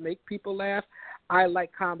like to make people laugh, I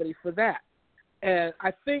like comedy for that. And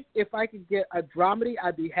I think if I could get a dramedy,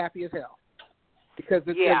 I'd be happy as hell. Because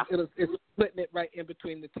it's splitting it right in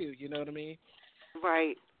between the two, you know what I mean?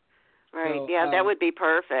 Right. So, that would be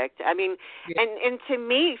perfect. I mean, and to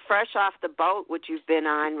me, Fresh Off the Boat, which you've been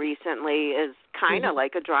on recently, is kind of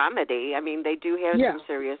like a dramedy. I mean, they do have some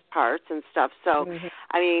serious parts and stuff. So,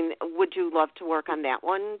 I mean, would you love to work on that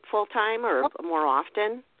one full time or more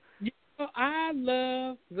often? I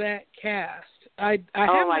love that cast. I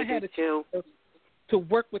haven't had a chance to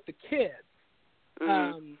work with the kids.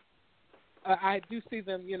 I do see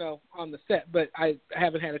them, on the set, but I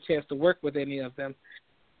haven't had a chance to work with any of them.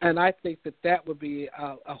 And I think that would be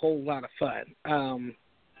a whole lot of fun. I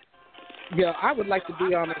would like to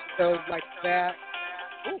be on a show like that.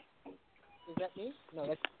 Ooh, is that me? No,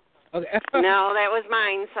 that's okay. No, that was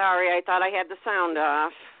mine. Sorry, I thought I had the sound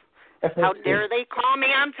off. How dare they call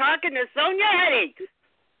me? I'm talking to Sonya Eddy.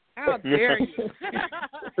 How dare you?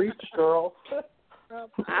 Preach, girl.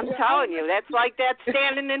 I'm telling you, that's like that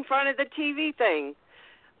standing in front of the TV thing.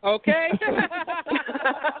 Okay.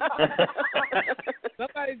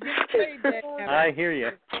 Somebody's getting paid that. I hear you.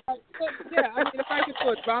 Yeah, I mean, if I could do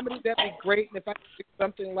a dramedy, that'd be great. And if I could do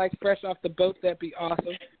something like Fresh Off the Boat, that'd be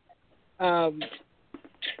awesome.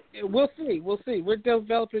 We'll see. We're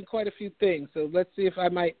developing quite a few things, so let's see if I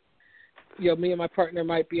might, me and my partner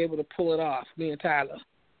might be able to pull it off, me and Tyler.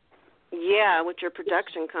 Yeah, with your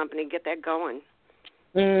production company, get that going.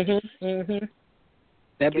 That'd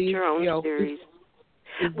get be your own series.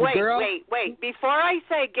 Wait. Before I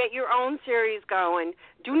say get your own series going,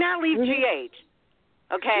 do not leave GH.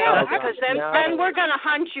 Okay? No, because then we're going to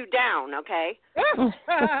hunt you down, okay?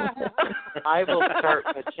 I will start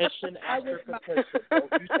petition after petition.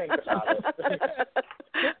 Don't you think about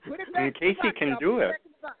it. Casey can do it.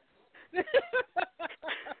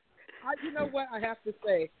 You know what? I have to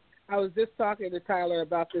say, I was just talking to Tyler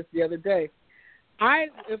about this the other day.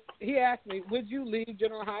 If he asked me, would you leave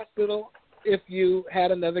General Hospital if you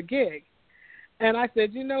had another gig? And I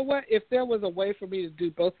said, you know what? If there was a way for me to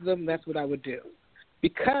do both of them, that's what I would do.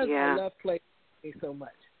 Because I love playing so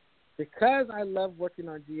much. Because I love working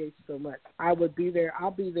on GH so much. I would be there.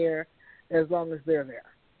 I'll be there as long as they're there.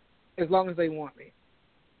 As long as they want me.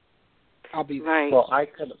 I'll be there. Right. Well, I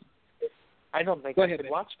don't think I could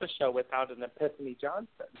man. watch the show without an Epiphany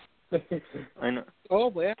Johnson. I know. Oh,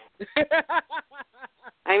 well.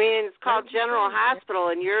 I mean, it's called General Hospital,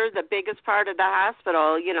 and you're the biggest part of the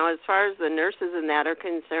hospital. As far as the nurses and that are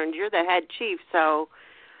concerned, you're the head chief. So,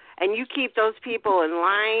 and you keep those people in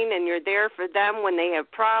line, and you're there for them when they have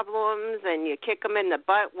problems, and you kick them in the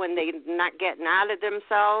butt when they're not getting out of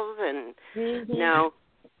themselves. And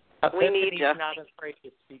we need you. Not afraid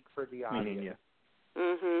to speak for the audience.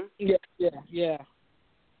 Yeah.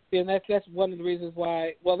 And that's one of the reasons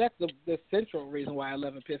why. Well, that's the central reason why I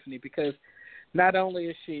love Epiphany, because not only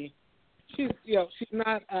is she's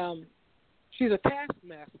not she's a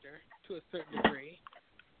taskmaster to a certain degree,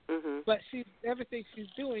 but everything she's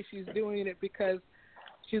doing it because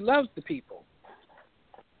she loves the people.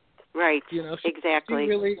 Right. She Exactly.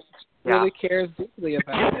 really cares deeply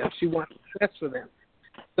about them. She wants the best for them.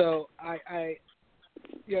 So I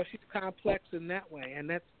she's complex in that way, and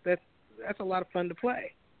that's a lot of fun to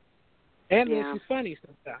play. And then she's funny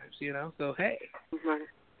sometimes, so hey.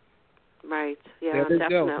 Right. Yeah, there we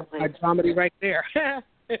definitely. Go. My comedy right there.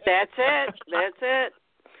 That's it.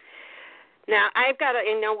 Now, I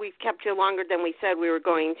know we've kept you longer than we said we were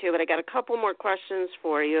going to, but I got a couple more questions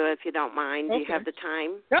for you, if you don't mind. Okay. Do you have the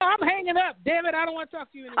time? No, I'm hanging up. Damn it, I don't want to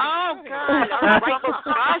talk to you anymore. Oh, God. All right.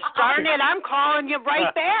 Gosh darn it, I'm calling you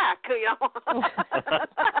right back.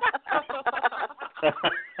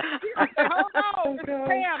 Hold on,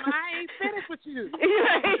 Sam, I ain't finished with you.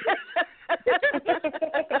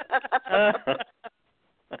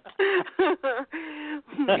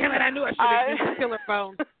 Damn it, I knew I should have used the killer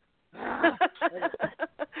phone.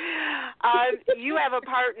 You have a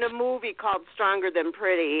part in a movie called Stronger Than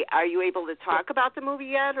Pretty. Are you able to talk about the movie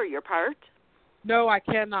yet, or your part? No, I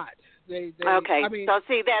cannot. They okay, I mean, so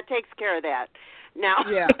see, that takes care of that. Now,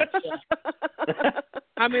 yeah.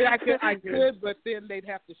 I mean, I could, but then they'd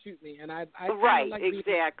have to shoot me, and I right, like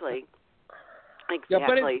exactly. Yeah,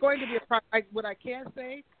 but it's going to be a project. What I can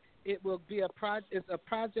say, it will be it's a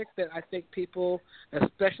project that I think people,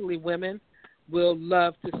 especially women, will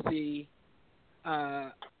love to see.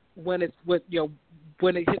 When it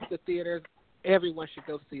hits the theaters, everyone should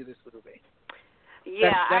go see this movie.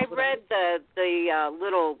 Yeah, I read the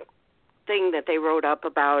little thing that they wrote up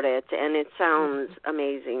about it, and it sounds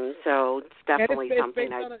amazing. So it's definitely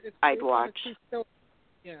something I'd watch.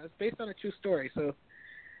 Yeah, it's based on a true story. So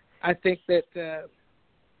I think that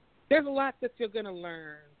there's a lot that you're going to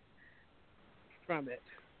learn from it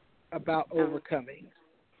about overcoming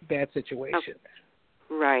bad situations.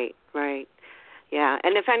 Right. Yeah,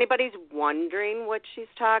 and if anybody's wondering what she's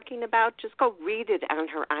talking about, just go read it on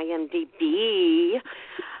her IMDb.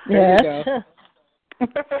 Yeah.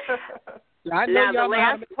 I know now, y'all the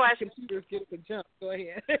last question. Computers get the jump. Go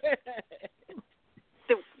ahead.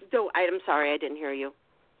 I'm sorry, I didn't hear you.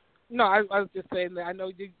 No, I was just saying that I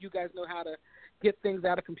know you guys know how to get things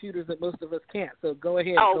out of computers that most of us can't. So go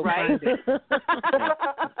ahead. Oh, go right. Find it.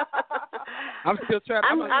 I'm still trying.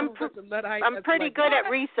 I'm pretty good at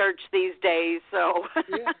research these days, so.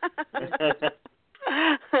 Yeah.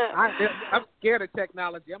 I'm scared of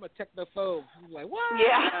technology. I'm a technophobe. I'm like, what?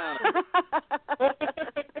 Yeah.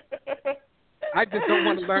 I just don't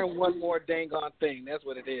want to learn one more dang on thing. That's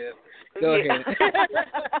what it is. Go ahead.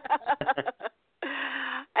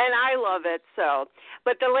 And I love it so.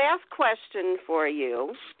 But the last question for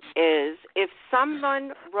you is, if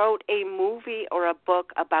someone wrote a movie or a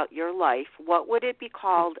book about your life, what would it be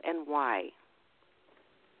called and why?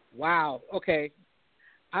 Wow. Okay.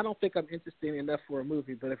 I don't think I'm interesting enough for a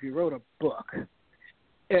movie, but if you wrote a book,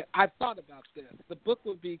 I've thought about this. The book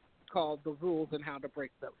would be called The Rules and How to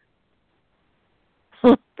Break Them.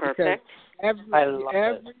 Perfect.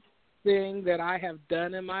 Everything that I have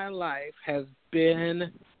done in my life has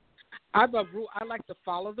been, I like to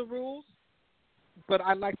follow the rules, but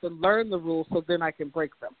I like to learn the rules so then I can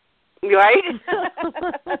break them. Right?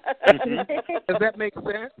 Does that make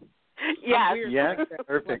sense? Yes. Yeah,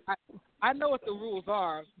 perfect. I know what the rules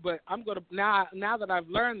are, but I'm going to, now that I've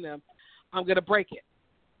learned them, I'm going to break it.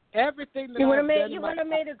 Everything that you would I've done. You would have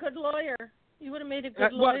made a good lawyer. You would have made a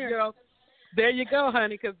good lawyer. Well, there you go,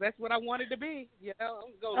 honey, because that's what I wanted to be.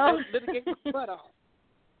 I'm going to litigate my butt off.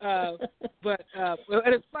 But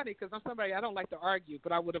and it's funny because I'm somebody, I don't like to argue,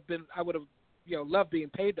 but I would have loved being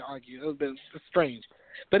paid to argue. It would have been strange.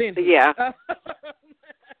 But anyway. Yeah.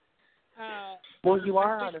 Well, you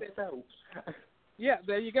are on a show. Yeah,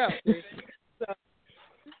 there you go. So,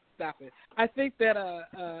 stop it. I think that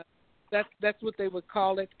that's what they would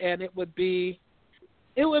call it, and it would be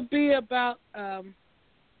about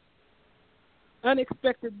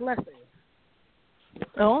unexpected blessings.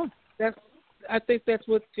 Oh, I think that's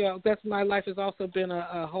what that's my life has also been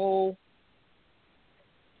a whole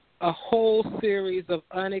series of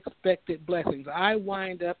unexpected blessings. I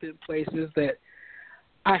wind up in places that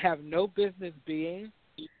I have no business being,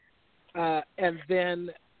 and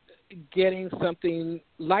then getting something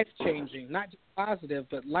life-changing, not just positive,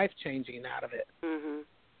 but life-changing out of it. Mm-hmm.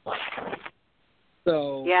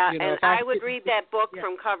 So yeah, and I would read that book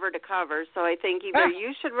from cover to cover. So I think either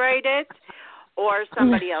you should write it or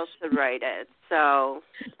somebody else should write it. So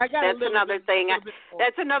that's another thing.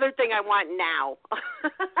 That's another thing I want now.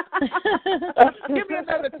 Give me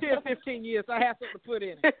another 10, 15 years. I have something to put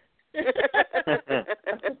in it.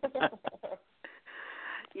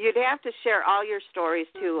 You'd have to share all your stories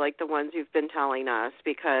too, like the ones you've been telling us,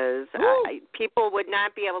 because people would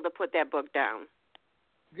not be able to put that book down.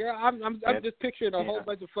 Girl, I'm just picturing a whole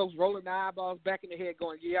bunch of folks rolling their eyeballs back in the head,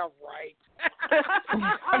 going, "Yeah, right."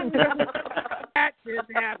 That just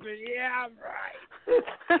happened. Yeah, I'm right.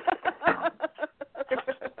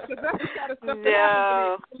 Because that's the kind of stuff that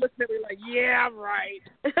happens to me. Looking at me like, "Yeah, I'm right."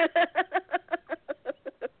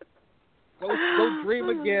 Go dream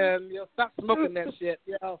again. Stop smoking that shit.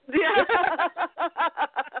 Yeah.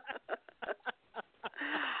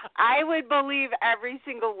 I would believe every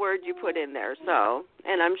single word you put in there. So,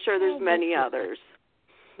 and I'm sure there's many others.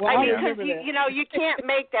 Well, I mean, because you can't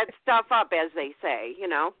make that stuff up, as they say.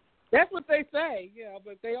 That's what they say. Yeah,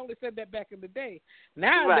 but they only said that back in the day.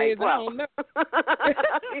 Nowadays, I don't know.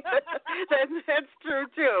 That's true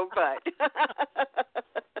too, but.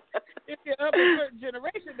 If you're of a certain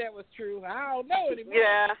generation, that was true. I don't know anymore.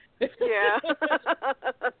 Yeah. Because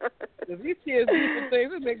these kids do some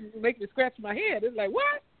things that make me scratch my head. It's like,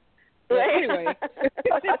 what? But anyway,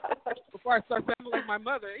 before I start sounding like my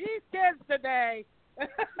mother, these kids today.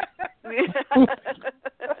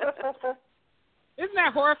 Isn't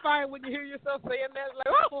that horrifying when you hear yourself saying that? It's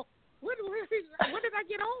like, oh, when did I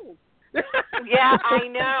get old? Yeah, I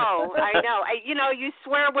know. You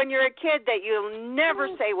swear when you're a kid that you'll never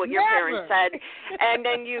say what your parents said, and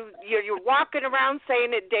then you're walking around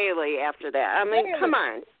saying it daily after that. I mean, come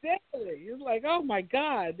on. Daily. It's like, oh my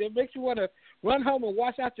God, it makes you want to run home and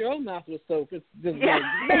wash out your own mouth with soap. It's just like, no.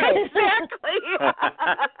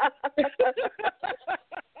 Exactly.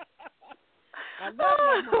 I love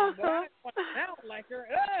my mom, but I don't like her.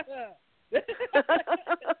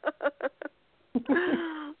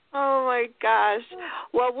 Oh my gosh.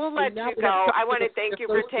 Well, we'll let you go. I want to thank you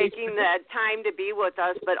for taking the time to be with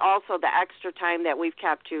us, but also the extra time that we've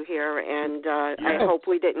kept you here, and I hope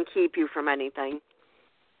we didn't keep you from anything.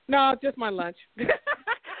 No, just my lunch.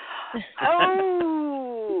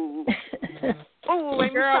 Oh,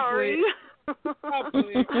 I'm sorry.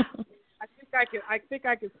 Please. I think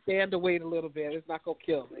I can stand to wait a little bit. It's not gonna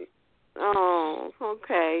kill me. Oh,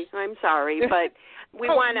 okay. I'm sorry, but we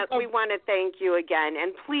want to thank you again,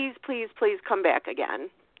 and please come back again.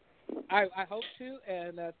 I hope to,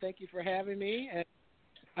 and thank you for having me. And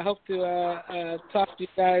I hope to talk to you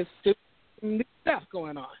guys. New stuff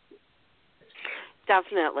going on.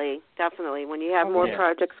 Definitely. When you have more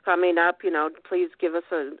projects coming up, please give us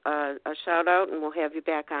a shout out, and we'll have you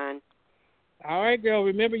back on. All right, girl.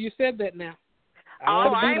 Remember, you said that now.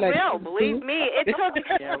 I will. Believe me, it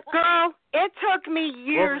took me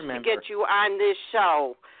years to get you on this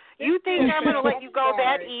show. You think I'm going to let you go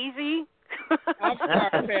that easy? I'm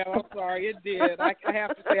sorry, Pam. I'm sorry. It did. I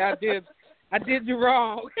have to say, I did you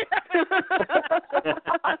wrong.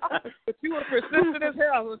 But you were persistent as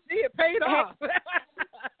hell. See, it paid off.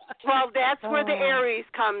 Well, that's where the Aries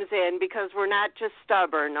comes in, because we're not just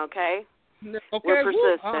stubborn, okay? Okay. We're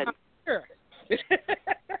persistent. Sure.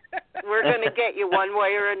 We're going to get you one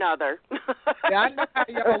way or another. Yeah, I know how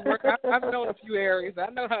y'all work. I've known a few Aries. I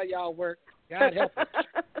know how y'all work. God help us.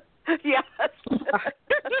 Yes. Right.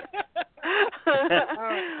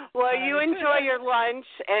 Well, you enjoy your lunch,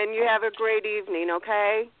 and you have a great evening,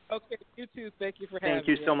 okay? Okay, you too. Thank you for having me.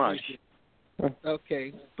 Thank you so much.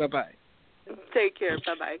 Okay, bye-bye. Take care.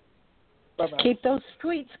 Bye-bye. Bye-bye. Keep those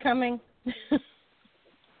tweets coming.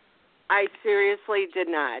 I seriously did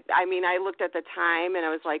not. I mean, I looked at the time, and I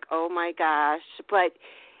was like, oh, my gosh. But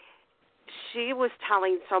she was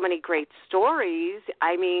telling so many great stories.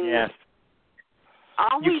 I mean, yes.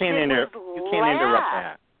 all you we can't did was You can't interrupt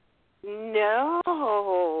that.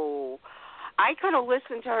 No. I could have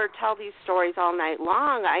listened to her tell these stories all night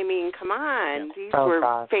long. I mean, come on. Yeah. These were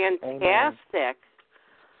fantastic. Amen.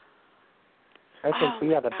 I think we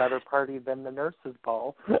had a better party than the nurses'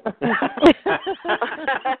 ball.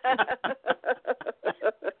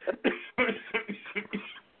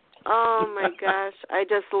 Oh, my gosh. I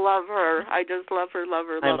just love her. I love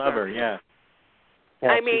her, yeah.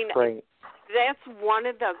 I mean, she's great. That's one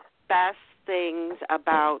of the best things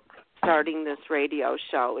about starting this radio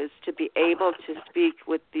show, is to be able to speak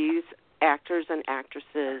with these actors and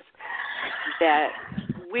actresses that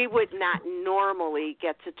we would not normally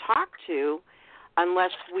get to talk to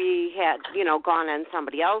unless we had, gone on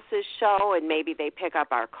somebody else's show and maybe they pick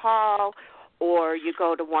up our call, or you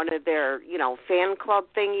go to one of their, fan club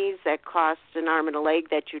thingies that cost an arm and a leg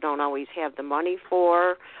that you don't always have the money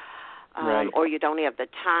for, right. or you don't have the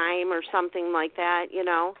time or something like that,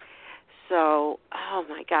 So, oh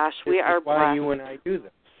my gosh, we are blessed. Why you and I do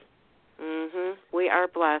this. Mhm. We are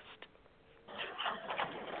blessed.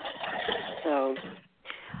 So.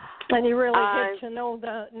 And you really get to know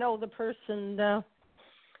the person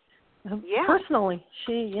personally.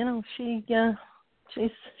 She's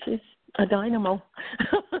a dynamo.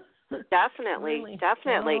 Definitely. Really. Oh,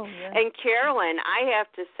 yeah. And Carolyn, I have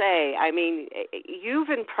to say, I mean, you've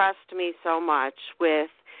impressed me so much with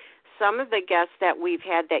some of the guests that we've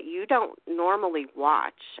had that you don't normally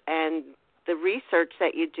watch, and the research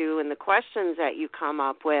that you do and the questions that you come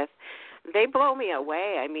up with, they blow me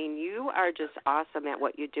away. I mean, you are just awesome at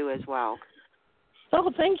what you do as well.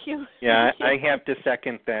 Oh, thank you. Yeah, thank you. I have to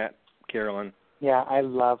second that, Carolyn. Yeah, I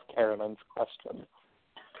love Carolyn's questions.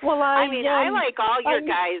 Well, I like all your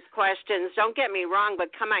guys' questions. Don't get me wrong,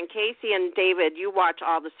 but come on, Casey and David, you watch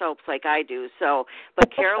all the soaps like I do. So,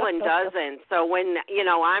 but Carolyn doesn't. So when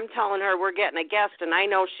I'm telling her we're getting a guest, and I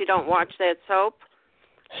know she don't watch that soap.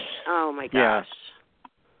 Oh my gosh.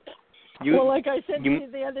 Yeah. Well, like I said to you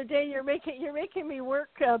the other day, you're making me work,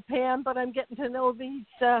 Pam. But I'm getting to know these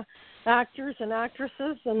actors and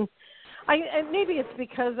actresses, and maybe it's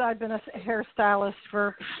because I've been a hairstylist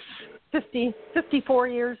for 54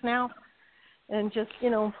 years now, and just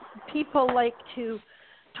people like to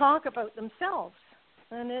talk about themselves,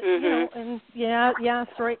 and you ask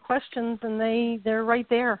the right questions, and they're right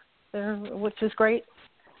there, which is great.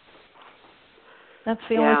 That's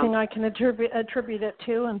the only thing I can attribute it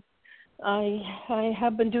to, and I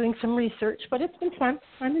have been doing some research, but it's been fun.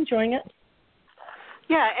 I'm enjoying it.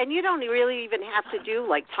 Yeah, and you don't really even have to do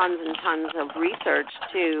like tons and tons of research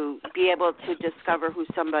to be able to discover who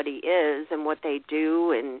somebody is and what they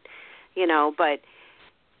do, and but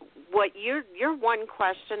what your one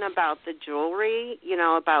question about the jewelry,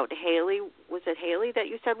 about Haley, was it Haley that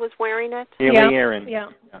you said was wearing it? Haley Aaron. Yeah.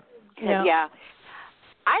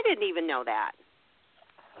 I didn't even know that.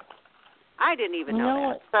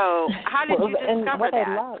 That. So how did you discover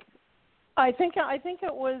that? I think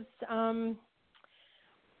it was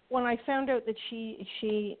when I found out that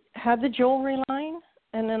she had the jewelry line,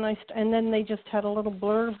 and then they just had a little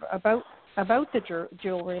blurb about the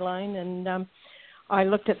jewelry line, and I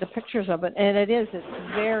looked at the pictures of it, and it's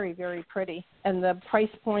very, very pretty, and the price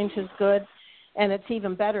point is good, and it's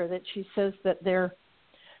even better that she says that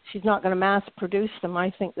she's not going to mass produce them.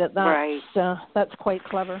 I think that's quite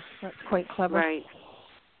clever. That's quite clever. Right.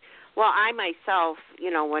 Well, I myself,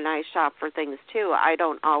 when I shop for things too, I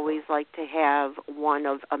don't always like to have one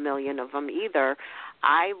of a million of them either.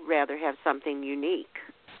 I rather have something unique.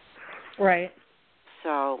 Right.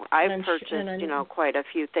 So I've purchased, quite a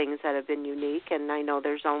few things that have been unique, and I know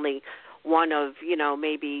there's only one of,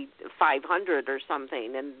 maybe 500 or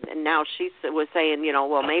something, and now she was saying,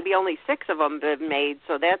 well, maybe only 6 of them have been made,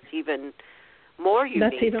 so that's even more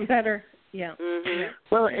unique. That's even better. Yeah. Mm-hmm.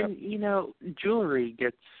 Well, and jewelry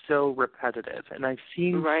gets so repetitive, and I've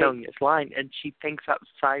seen Sonya's line, and she thinks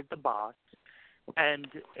outside the box, and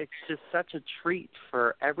it's just such a treat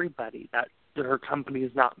for everybody that her company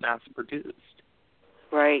is not mass-produced.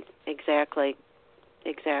 Right, exactly.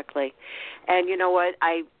 And you know what?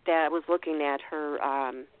 I was looking at her,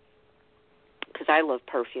 because I love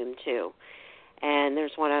perfume too, and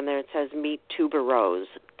there's one on there that says Meet Tuberose.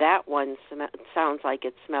 That one sounds like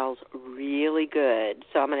it smells really good,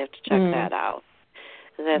 so I'm going to have to check that out.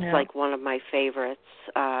 That's like one of my favorites,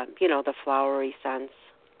 the flowery scents.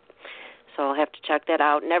 So I'll have to check that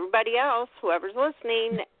out. And everybody else, whoever's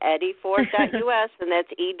listening, eddyford.us, and that's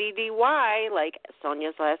EDDY, like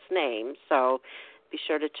Sonia's last name. So be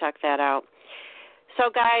sure to check that out. So,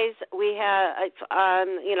 guys, we have,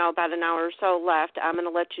 about an hour or so left. I'm going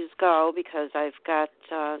to let you go because I've got,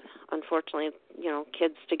 unfortunately,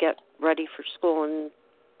 kids to get ready for school and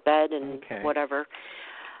bed and whatever.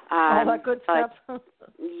 All that good stuff.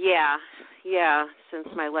 Yeah, since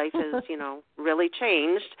my life has, really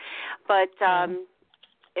changed. But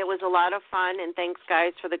it was a lot of fun, and thanks,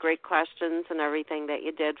 guys, for the great questions and everything that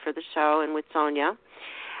you did for the show and with Sonya.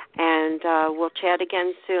 And we'll chat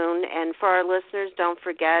again soon. And for our listeners, don't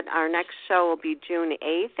forget, our next show will be June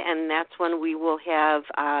 8th, and that's when we will have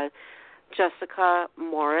Jessica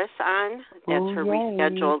Morris on. That's her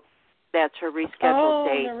rescheduled. That's her rescheduled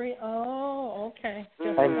date. Okay.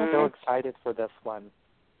 I'm so excited for this one.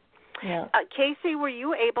 Yeah. Casey, were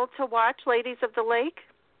you able to watch Ladies of the Lake?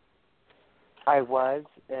 I was,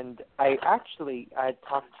 and I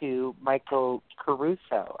talked to Michael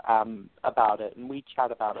Caruso about it, and we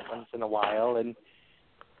chat about it once in a while, and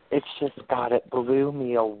it's just, God, it blew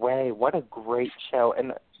me away. What a great show.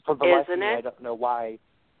 And for the life of me, I don't know why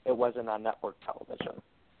it wasn't on network television.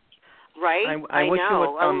 Right? I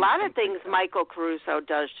know. A lot of things Michael Caruso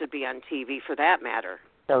does should be on TV, for that matter.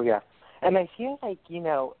 Oh, yeah. And I feel like,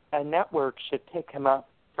 a network should pick him up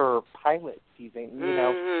for pilot season.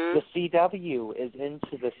 The CW is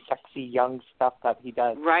into the sexy young stuff that he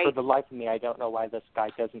does. Right. For the life of me, I don't know why this guy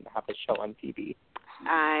doesn't have a show on TV.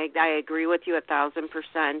 I agree with you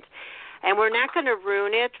 1,000%. And we're not going to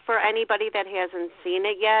ruin it for anybody that hasn't seen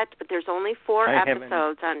it yet, but there's only 4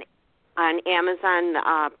 episodes on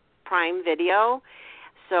Amazon Prime Video.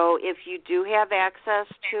 So if you do have access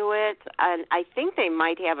to it, and I think they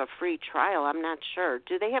might have a free trial. I'm not sure.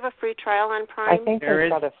 Do they have a free trial on Prime? I think there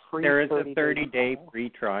is a 30-day free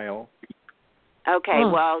trial. Okay,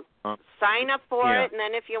 well, sign up for it, and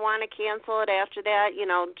then if you want to cancel it after that,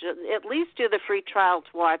 at least do the free trial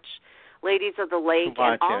to watch Ladies of the Lake.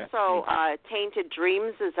 And also Tainted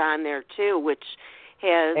Dreams is on there, too, which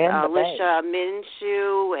has Alicia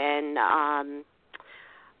Minshew and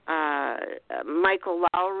Michael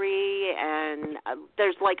Lowry, and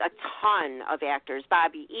there's like a ton of actors.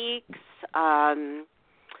 Bobby Eakes,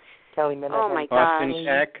 Kelly Minute, oh my gosh,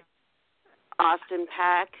 Austin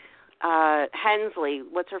Peck, Hensley.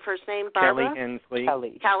 What's her first name? Barbara?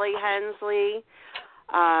 Kelly Hensley.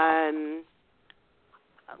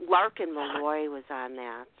 Larkin Malloy was on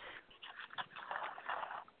that.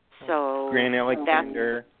 So Grant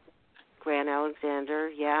Alexander,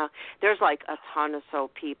 yeah. There's like a ton of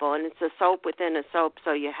soap people, and it's a soap within a soap,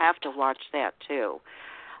 so you have to watch that too.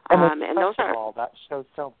 And those are that show's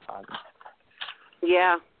so fun.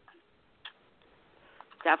 Yeah,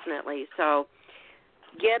 definitely. So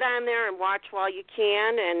get on there and watch while you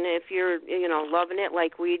can, and if you're loving it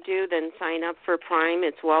like we do, then sign up for Prime.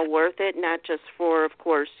 It's well worth it, not just for, of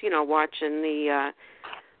course, watching the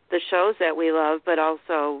shows that we love, but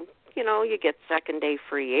also you get second day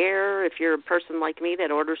free air. If you're a person like me that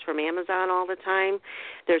orders from Amazon all the time,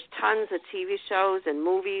 there's tons of TV shows and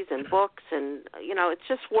movies and books, and, it's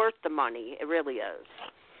just worth the money. It really is.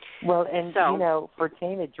 Well, and, for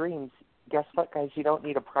Tainted Dreams, guess what, guys? You don't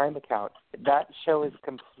need a Prime account. That show is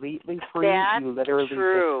completely free. That's you literally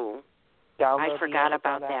true. Just download I forgot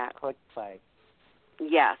about that. Click play.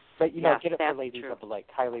 Yes. But, yes, get it for Ladies of the Lake.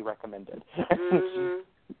 Highly recommended.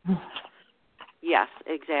 Mm-hmm. Yes,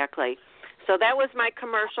 exactly. So that was my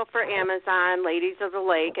commercial for Amazon, Ladies of the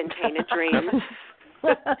Lake and Tainted Dreams.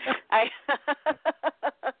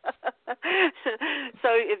 So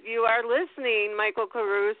if you are listening, Michael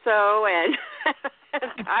Caruso and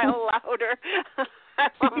Kyle Lauder,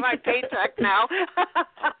 I'm on my paycheck now.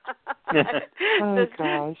 Oh,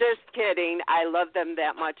 gosh. Just kidding. I love them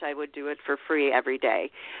that much. I would do it for free every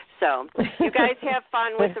day. So you guys have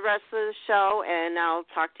fun with the rest of the show, and I'll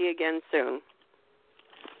talk to you again soon.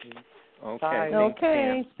 Okay. Bye.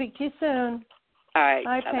 Okay. Speak to you soon. All right.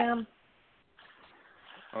 Bye, Bye-bye. Pam.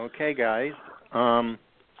 Okay, guys.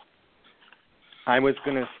 I was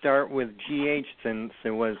going to start with GH since it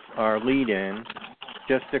was our lead-in.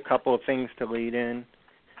 Just a couple of things to lead in.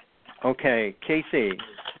 Okay, Casey.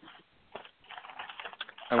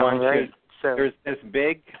 I want you. So, there is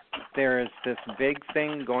this big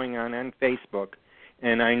thing going on Facebook,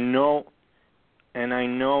 and I know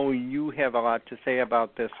you have a lot to say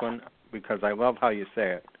about this one because I love how you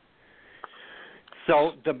say it.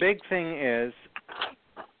 So the big thing is,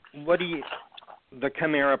 the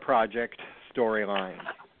Chimera Project storyline.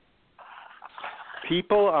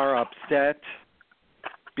 People are upset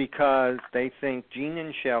because they think Gene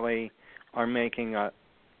and Shelley are making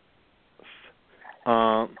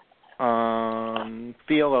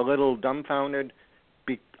feel a little dumbfounded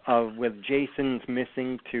with Jason's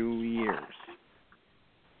missing 2 years.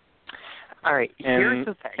 all right, here's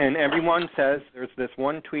the thing. And everyone says, there's this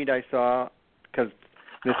one tweet I saw, because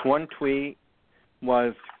this one tweet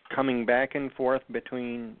was coming back and forth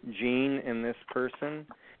between Gene and this person,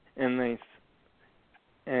 and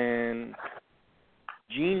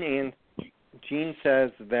Gene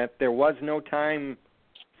says that there was no time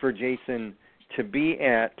for Jason to be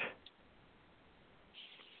at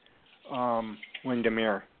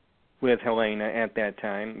Windermere with Helena at that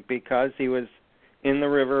time because he was in the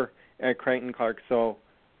river at Crichton Clark. So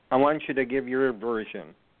I want you to give your version.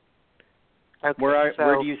 Okay, Where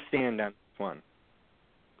do you stand on this one?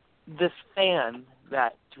 This fan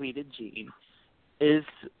that tweeted Gene is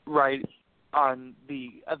right on the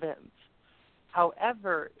events.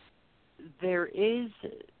 However, there is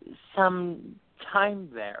some time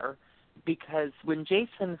there because when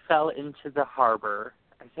Jason fell into the harbor,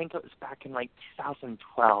 I think it was back in like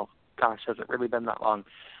 2012. Gosh, has it really been that long?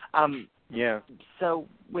 Yeah. So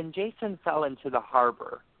when Jason fell into the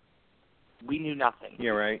harbor, we knew nothing.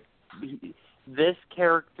 You're right. This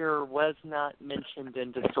character was not mentioned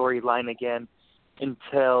in the storyline again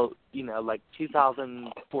until, like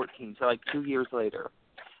 2014, so like 2 years later.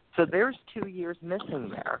 So there's 2 years missing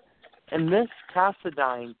there. And this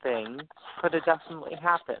Cassadine thing could have definitely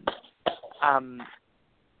happened.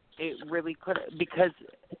 It really could have, because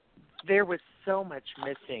there was so much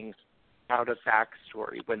missing out of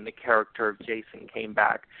backstory when the character of Jason came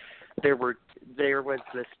back. There was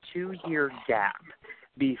this 2-year gap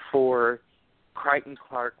before Crichton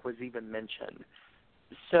Clark was even mentioned.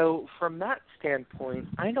 So from that standpoint,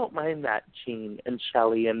 I don't mind that Gene and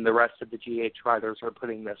Shelley and the rest of the GH writers are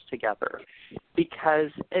putting this together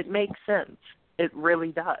because it makes sense. It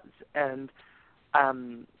really does. And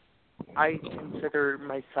I consider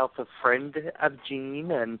myself a friend of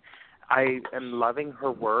Gene, and I am loving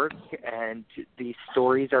her work, and these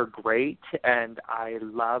stories are great, and I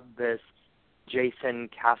love this Jason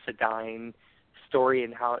Cassadine story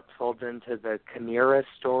and how it folds into the Chimera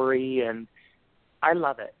story, and I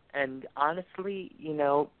love it. And honestly,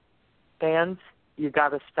 fans, you got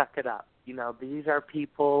to suck it up. These are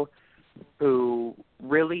people who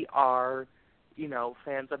really are,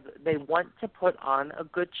 fans of. They want to put on a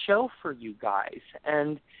good show for you guys.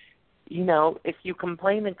 And, if you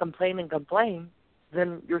complain and complain and complain,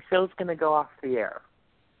 then your show's going to go off the air.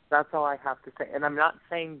 That's all I have to say. And I'm not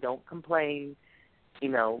saying don't complain,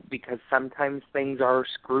 because sometimes things are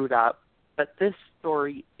screwed up. But this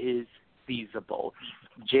story is feasible.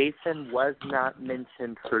 Jason was not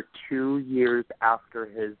mentioned for 2 years after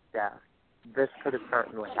his death. This could have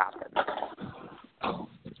certainly happened.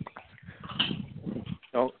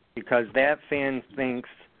 Oh, because that fan thinks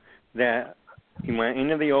that he went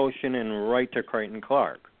into the ocean and right to Crichton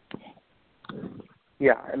Clark.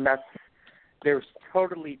 Yeah, and there's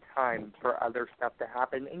totally time for other stuff to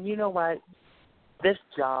happen. And you know what? This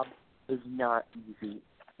job is not easy.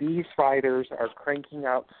 These writers are cranking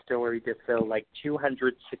out story to fill like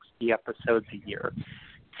 260 episodes a year.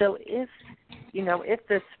 So if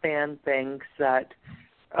this fan thinks that,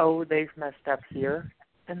 they've messed up here,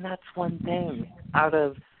 then that's one thing out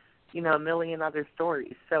of, a million other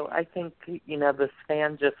stories. So I think, this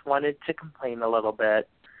fan just wanted to complain a little bit.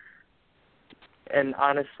 And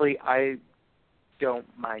honestly, I don't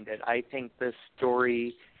mind it. I think this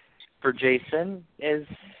story for Jason is,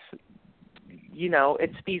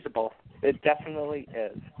 it's feasible. It definitely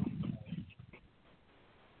is.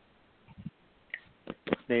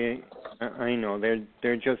 I know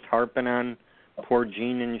they're just harping on poor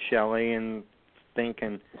Gene and Shelley and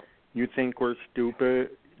thinking, you think we're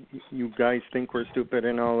stupid, you guys think we're stupid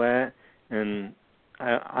and all that. And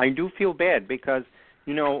I do feel bad because,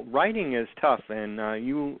 writing is tough, and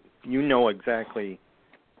you know exactly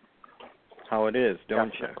how it is,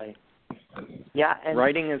 don't Definitely. you? Yeah, and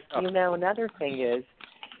writing is tough. Another thing is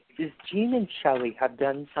Gene and Shelley have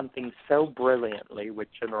done something so brilliantly with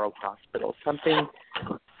General Hospital, something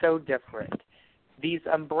so different. These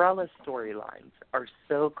umbrella storylines are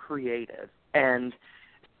so creative, and,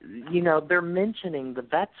 they're mentioning the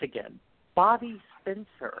vets again. Bobby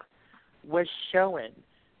Spencer was shown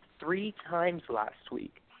 3 times last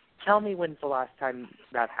week. Tell me when's the last time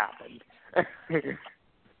that happened.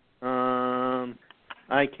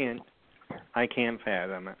 I can't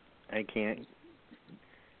fathom it. I can't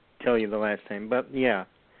tell you the last time, but yeah,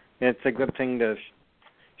 it's a good thing to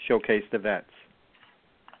showcase the vets.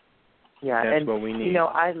 Yeah, that's and what we need.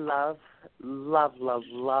 I loved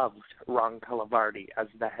Ron Calavardi as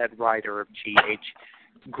the head writer of GH.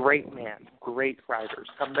 Great man, great writer,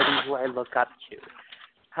 somebody who I look up to.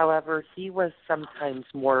 However, he was sometimes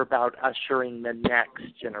more about ushering the next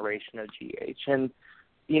generation of GH, and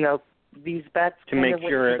these vets to make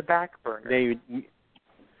sure to the back burner.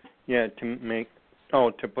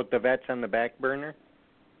 To put the vets on the back burner?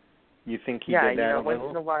 You think he did that a little?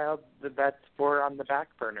 Once in a while the vets were on the back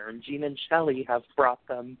burner, and Gene and Shelley have brought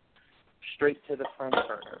them straight to the front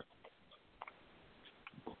burner.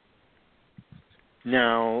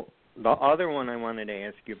 Now, the other one I wanted to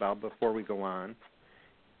ask you about before we go on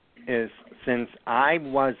is, since I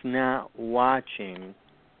was not watching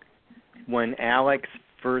when Alex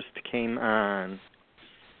first came on,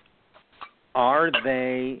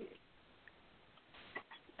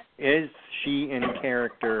 is she in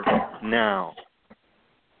character now?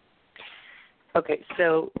 Okay,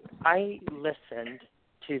 so I listened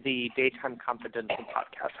to the Daytime Confidential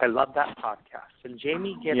podcast. I love that podcast. And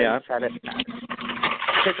Jamie Gibbons said it best.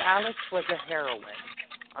 Because Alex was a heroine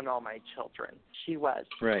on All My Children. She was.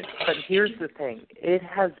 Right. But here's the thing. It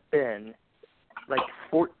has been like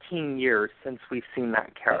 14 years since we've seen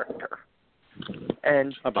that character.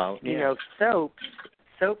 And, soap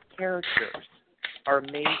characters are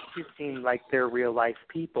made to seem like they're real-life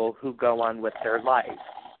people who go on with their life.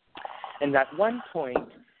 And at one point,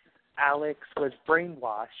 Alex was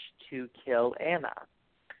brainwashed to kill Anna.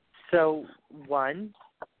 So, one,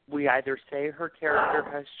 we either say her character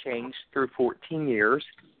has changed through 14 years,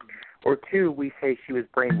 or 2, we say she was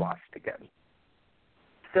brainwashed again.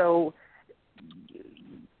 So,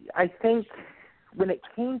 I think when it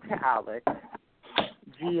came to Alex,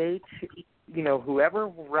 GH, whoever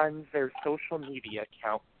runs their social media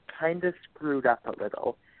account kind of screwed up a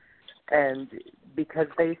little. And because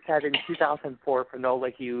they said in 2004, Finola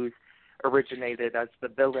Hughes originated as the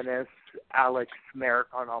villainous Alex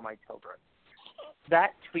Merrick on All My Children.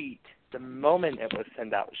 That tweet, the moment it was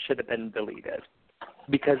sent out, should have been deleted,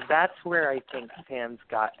 because that's where I think fans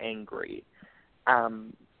got angry.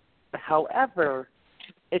 However,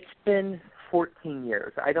 it's been 14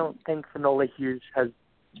 years. I don't think Finola Hughes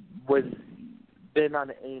been on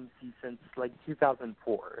AMC since like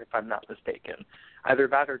 2004, if I'm not mistaken. Either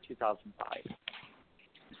that or 2005.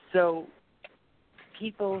 So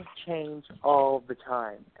people change all the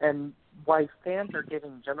time. And why fans are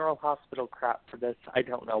giving General Hospital crap for this, I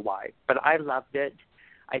don't know why. But I loved it.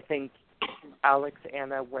 I think Alex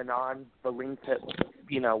Anna went on the length it,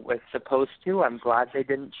 was supposed to. I'm glad they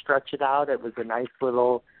didn't stretch it out. It was a nice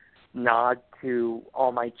little nod to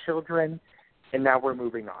All My Children. And now we're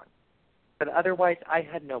moving on. But otherwise, I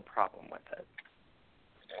had no problem with it.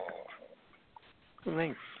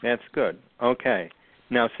 Thanks. That's good. Okay.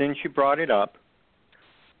 Now, since you brought it up,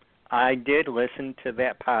 I did listen to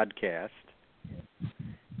that podcast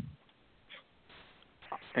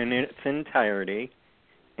in its entirety,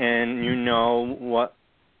 and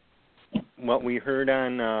what we heard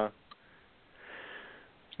on the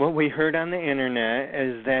internet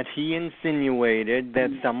is that he insinuated that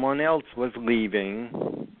someone else was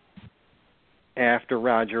leaving after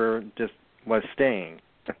Roger just was staying.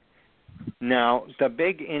 Now, the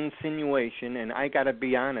big insinuation, and I got to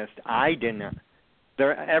be honest, I didn't.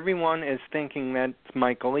 Everyone is thinking that's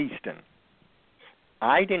Michael Easton.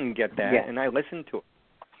 I didn't get that, and I listened to it.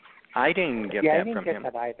 I didn't get that from him. I didn't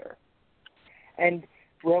get that either. And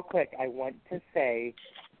real quick, I want to say,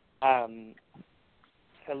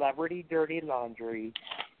 Celebrity Dirty Laundry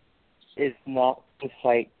is not the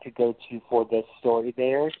site to go to for this story.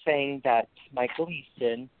 They are saying that Michael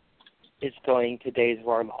Easton is going to Days of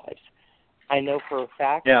Our Lives. I know for a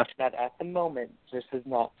fact that at the moment this is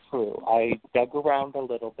not true. I dug around a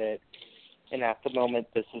little bit, and at the moment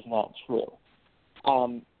this is not true.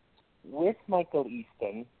 With Michael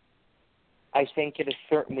Easton, I think it is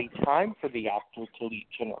certainly time for the actor to leave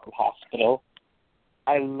General Hospital.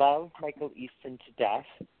 I love Michael Easton to death.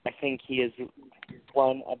 I think he is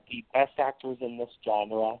one of the best actors in this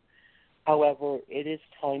genre. However, it is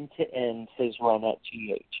time to end his run at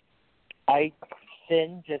GH.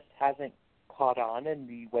 Finn just hasn't caught on in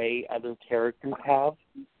the way other characters have.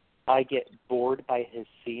 I get bored by his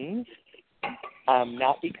scenes,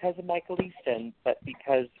 not because of Michael Easton, but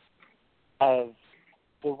because of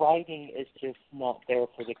the writing is just not there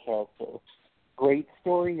for the character. Great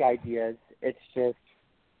story ideas, it's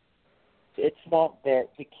not there.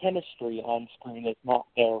 The chemistry on screen is not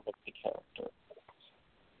there with the character.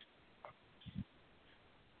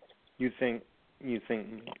 You think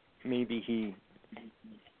maybe he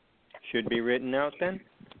should be written out then?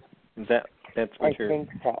 That's what I think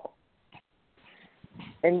so.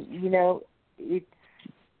 And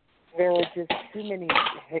there are just too many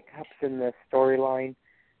hiccups in the storyline.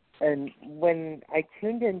 And when I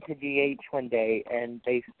tuned into GH one day and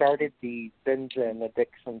they started the Benzin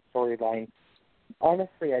addiction storyline,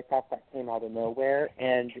 honestly, I thought that came out of nowhere.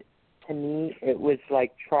 And to me, it was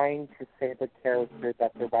like trying to save a character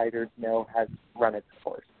that the writers know has run its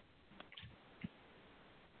course.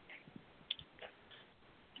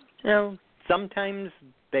 Sometimes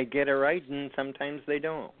they get it right and sometimes they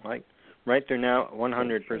don't. Like, right, they're now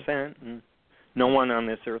 100%, and no one on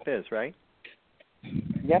this earth is, right?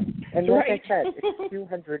 Yep, and like I said, it's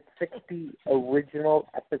 260 original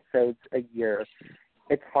episodes a year.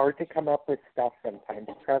 It's hard to come up with stuff sometimes.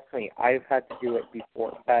 Trust me, I've had to do it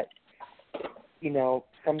before. But,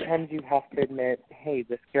 sometimes you have to admit, hey,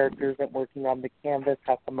 this character isn't working on the canvas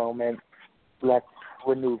at the moment. Let's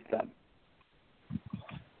remove them.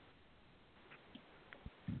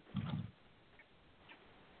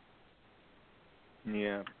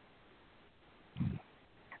 Yeah.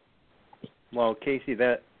 Well, Casey,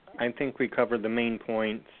 I think we covered the main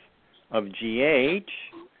points of GH.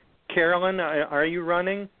 Carolyn, are you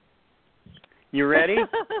running? You ready?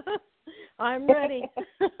 I'm ready.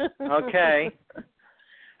 Okay.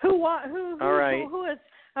 Who All right. Who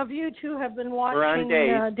of you two have been watching We're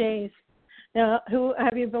on Days? Who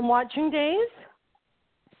have you been watching Days?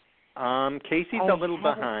 Casey's a little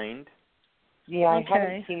behind. Yeah, I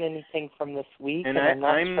haven't seen anything from this week, and I'm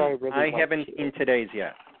not sure I really want haven't to. seen today's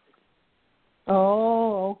yet.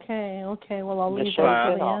 Oh, okay. Well, I'll leave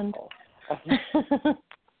that for the end.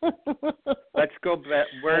 Let's go back.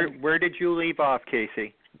 Where did you leave off,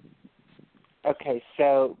 Casey? Okay,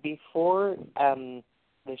 so before the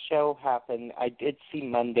show happened, I did see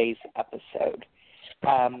Monday's episode.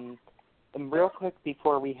 And real quick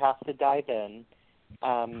before we have to dive in,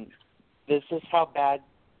 this is how bad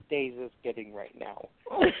Days is getting right now.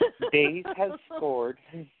 Days has scored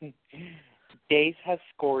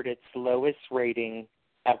its lowest rating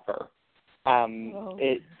ever.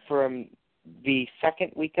 From the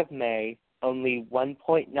second week of May, only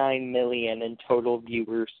 1.9 million in total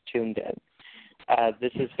viewers tuned in.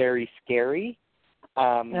 This is very scary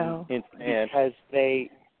because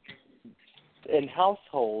in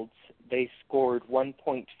households, they scored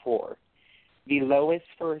 1.4. The lowest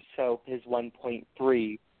for a soap is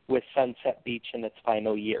 1.3 with Sunset Beach in its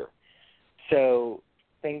final year. So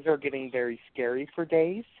things are getting very scary for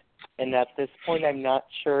Days, and at this point I'm not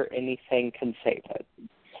sure anything can save it.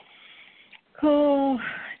 Oh,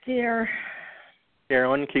 dear.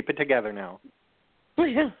 Carolyn, keep it together now.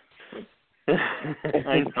 I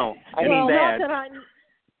know. Well,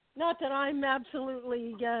 not that I'm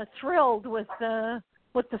absolutely thrilled with the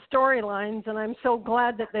storylines, and I'm so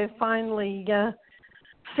glad that they finally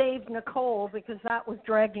saved Nicole, because that was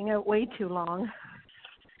dragging out way too long.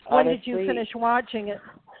 When did you finish watching it?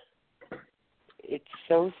 It's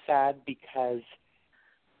so sad because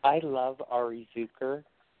I love Ari Zucker.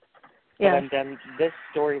 Yes. But I'm done. This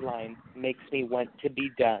storyline makes me want to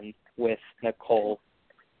be done with Nicole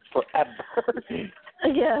forever.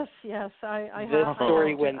 Yes, I have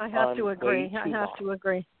to agree. I have to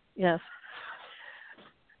agree. Yes.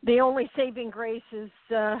 The only saving grace is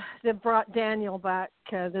they brought Daniel back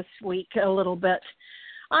this week a little bit.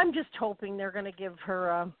 I'm just hoping they're going to give her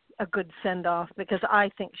a good send-off, because I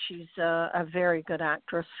think she's a very good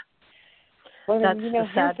actress. Well, that's the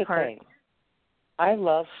sad part. Thing. I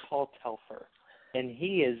love Paul Telfer, and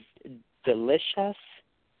he is delicious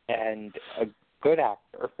and a good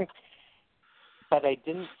actor. But I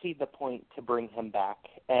didn't see the point to bring him back.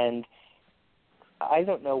 And I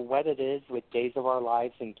don't know what it is with Days of Our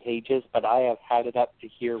Lives and Cages, but I have had it up to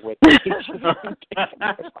here with Cages and Days of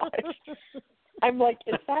Our Lives. I'm like,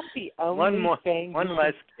 is that the only thing? One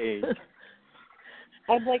less cage.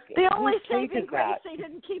 I'm like, the only saving grace they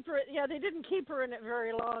didn't keep her. Yeah, they didn't keep her in it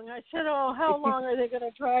very long. I said, "Oh, how long are they going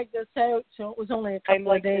to drag this out?" So it was only a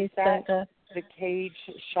couple of days. Is that the cage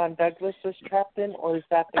Sean Douglas was trapped in, or is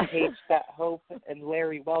that the cage that Hope and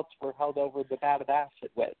Larry Welch were held over the vat of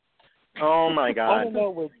acid with? Oh my God! I don't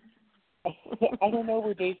know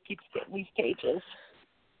where Dave keeps getting these cages.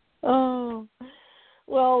 Oh,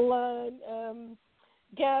 well,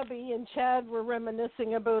 Gabby and Chad were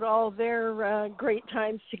reminiscing about all their great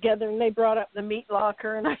times together, and they brought up the meat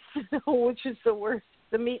locker, and I said, "Oh, which is the worst,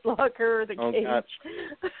 the meat locker or the cage?" God.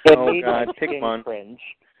 Oh God, pick one. Cringe.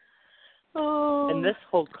 Oh. And this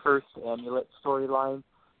whole cursed amulet storyline,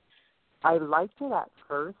 I liked it at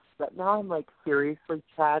first, but now I'm like, seriously,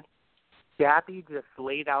 Chad, Gabby just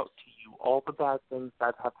laid out to you all the bad things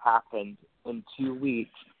that have happened in 2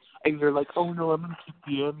 weeks, and you're like, oh no, I'm going to keep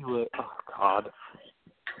the amulet. Oh, God.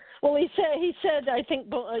 Well, he said, I think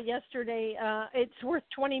yesterday, it's worth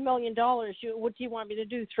 $20 million. What do you want me to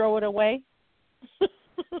do? Throw it away?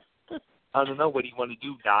 I don't know. What do you want to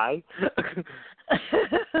do? Die?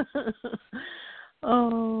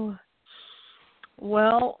 Oh,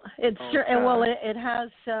 well, it has.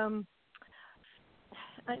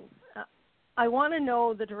 I want to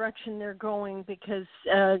know the direction they're going because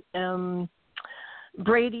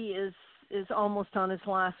Brady is almost on his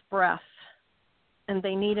last breath, and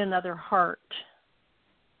they need another heart.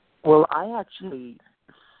 Well,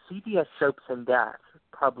 CBS Soaps and Death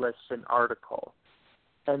published an article,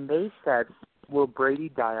 and they said, will Brady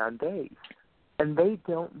die on days? And they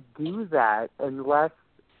don't do that unless,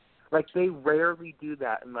 they rarely do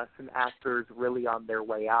that unless an actor is really on their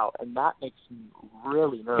way out, and that makes me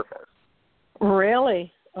really nervous.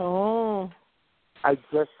 Really? Oh. I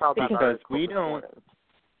just saw that because we don't.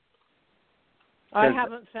 I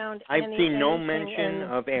haven't found I've seen no anything mention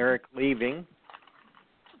of Eric leaving.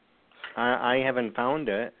 I haven't found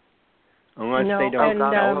it. Unless they don't.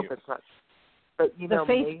 But,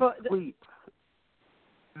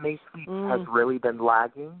 May Sweep has really been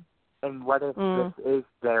lagging. And what if this is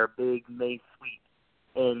their big May Sweep?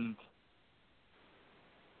 And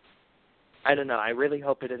I don't know. I really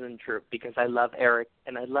hope it isn't true because I love Eric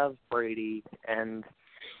and I love Brady. And,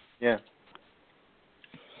 yeah.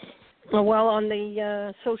 Well, on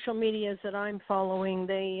the social medias that I'm following,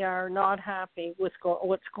 they are not happy with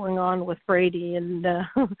what's going on with Brady, and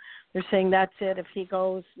they're saying that's it. If he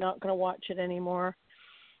goes, not going to watch it anymore.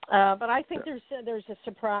 But I think there's a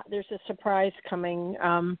surprise coming.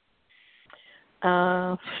 I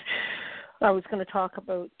was going to talk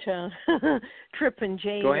about Trip and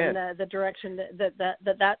Jade and the direction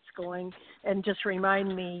that's going, and just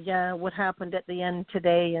remind me what happened at the end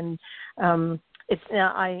today. And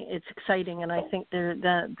it's exciting, and I think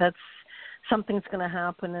that's something's going to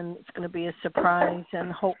happen, and it's going to be a surprise,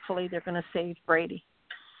 and hopefully they're going to save Brady.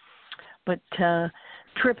 But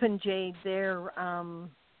Trip and Jade, they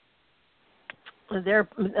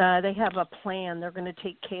have a plan. They're going to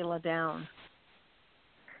take Kayla down.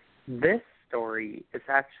 This story is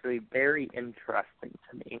actually very interesting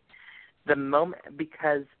to me.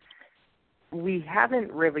 Because we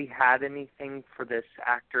haven't really had anything for this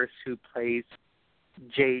actress who plays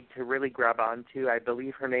Jade to really grab onto. I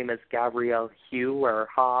believe her name is Gabrielle Hugh or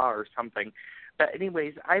Ha or something. But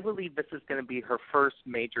anyways, I believe this is going to be her first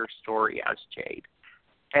major story as Jade.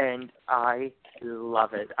 And I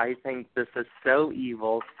love it. I think this is so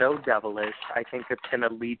evil, so devilish. I think it's going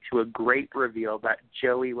to lead to a great reveal that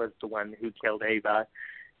Joey was the one who killed Ava.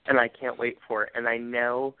 And I can't wait for it. And I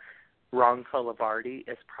know Ron Colavardi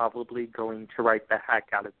is probably going to write the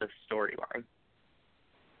heck out of this storyline.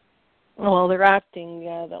 Well, their acting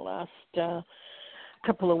the last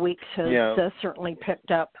couple of weeks has certainly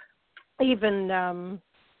picked up. Even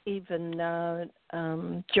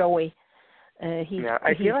Joey, he's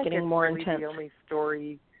like getting it's more really intense. The only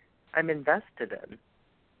story I'm invested in.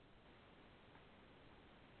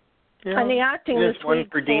 And the acting this this one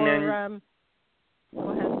week for Dina. Go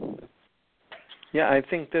ahead. Yeah, I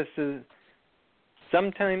think this is.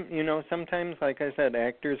 Sometimes, like I said,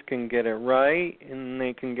 actors can get it right and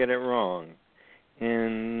they can get it wrong.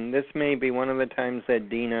 And this may be one of the times that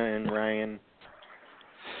Dina and Ryan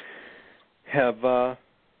have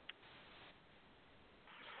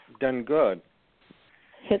done good.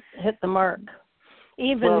 Hit the mark.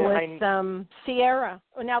 Even with Sierra.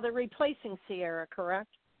 Well, now they're replacing Sierra,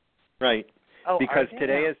 correct? Right. Oh, because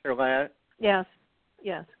today is her last. Yes.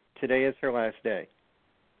 Today is her last day.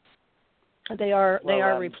 They are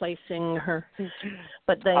replacing her,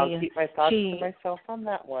 but I'll keep my thoughts to myself on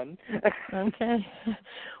that one. Okay.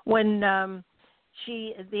 When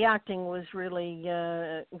the acting was really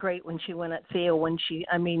great when she went at Theo. When she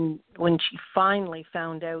finally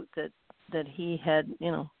found out that he had,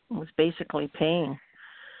 was basically paying,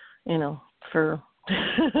 for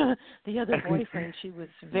the other boyfriend, she was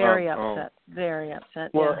very upset. Very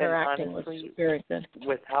upset. Well, her and acting honestly, was very good.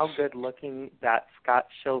 With how good looking that Scott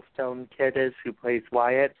Shillstone kid is who plays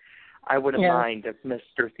Wyatt, I wouldn't mind if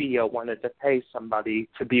Mr. Theo wanted to pay somebody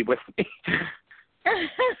to be with me.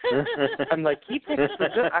 I'm like, he picks the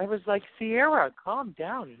good. I was like, Sierra, calm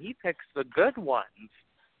down. He picks the good ones.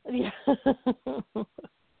 Yeah.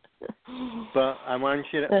 But I want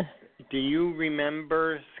you to. Do you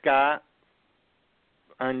remember Scott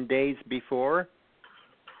on Days Before?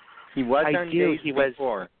 He was on Days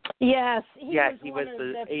Before. Yes. He was one of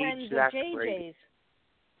the age friends Zach of JJ's. Brady.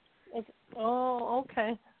 Oh,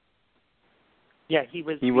 okay. Yeah, he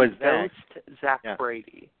was Zach. Zach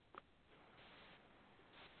Brady.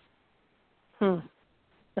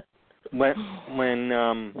 When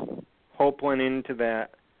Hope went into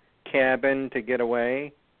that cabin to get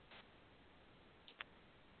away.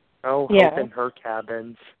 Oh, Hope in her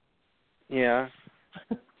cabins. Yeah.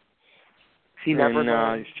 She never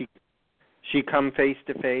learned. She come face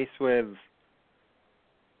to face with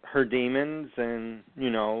her demons and,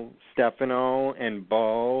 Stefano and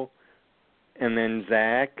Bo and then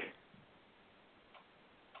Zach.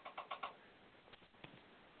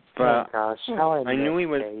 But oh gosh, how I knew he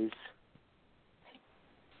was. Days.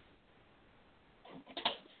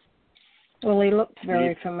 Well, he looked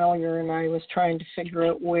very familiar, and I was trying to figure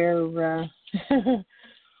out where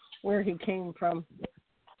where he came from.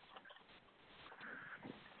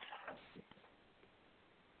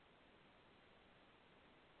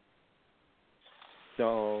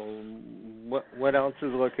 So, what else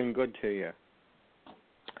is looking good to you?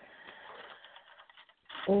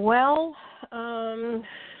 Well,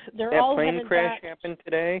 they're all plane headed crash back. happened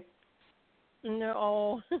today?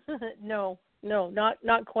 No, no,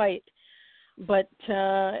 not quite. But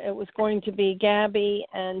it was going to be Gabby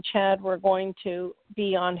and Chad were going to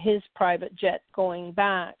be on his private jet going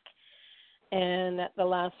back, and at the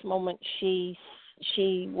last moment she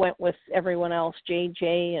went with everyone else,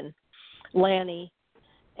 JJ and Lanny,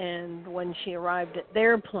 and when she arrived at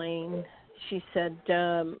their plane, she said,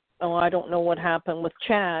 "Oh, I don't know what happened with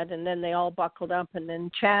Chad," and then they all buckled up, and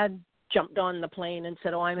then Chad jumped on the plane and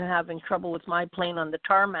said, "Oh, I'm having trouble with my plane on the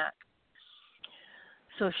tarmac."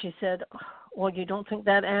 So she said, "Well, you don't think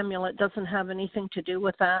that amulet doesn't have anything to do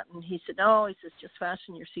with that?" And he said, "No," he says, "just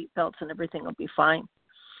fasten your seatbelts and everything will be fine."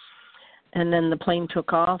 And then the plane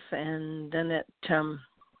took off, and then it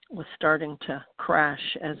was starting to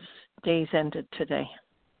crash as Days ended today.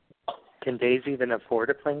 Can Days even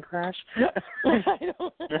afford a plane crash? I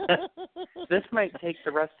don't. This might take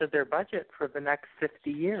the rest of their budget for the next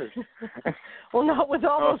 50 years. Well, not with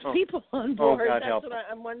all those people on board. God That's help. what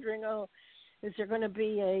I'm wondering. Is there going to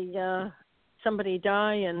be a somebody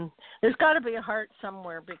die? And there's got to be a heart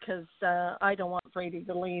somewhere because I don't want Brady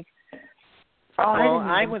to leave. Oh,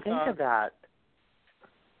 I didn't even think of that.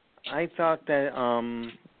 I thought that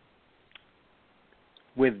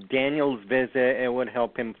with Daniel's visit, it would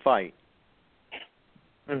help him fight.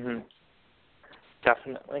 Mhm.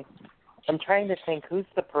 Definitely. I'm trying to think who's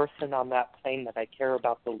the person on that plane that I care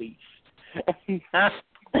about the least.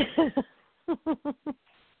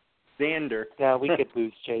 Xander. Yeah, we could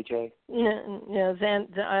lose JJ. Yeah.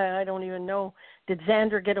 I don't even know. Did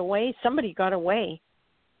Xander get away? Somebody got away.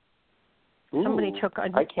 Ooh, somebody took.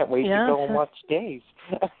 I can't wait to go and watch Days.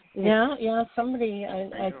 Yeah. Somebody.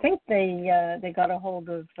 I think they got a hold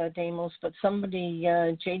of Damos, but somebody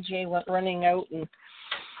JJ went running out and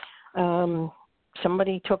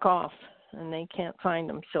somebody took off and they can't find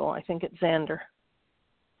him. So I think it's Xander.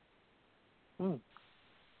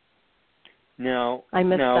 No, I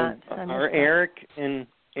missed that. Are Eric and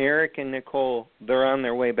Nicole? They're on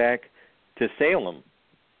their way back to Salem.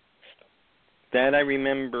 That I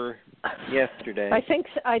remember yesterday. I think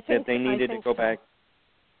that they needed to go back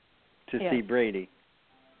to see Brady.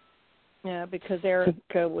 Yeah, because Eric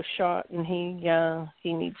was shot and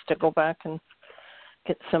he needs to go back and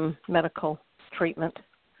get some medical treatment.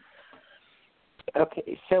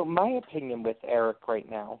 Okay, so my opinion with Eric right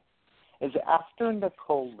now is after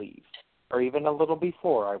Nicole leaves, or even a little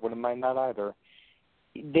before, I wouldn't mind that either,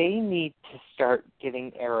 they need to start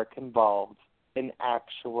getting Eric involved in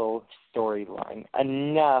actual storyline.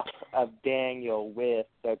 Enough of Daniel with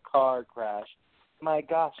the car crash. My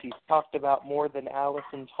gosh, he's talked about more than Alice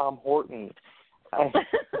and Tom Horton.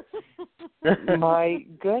 My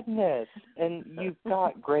goodness. And you've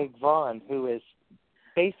got Greg Vaughn, who is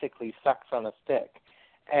basically sucks on a stick.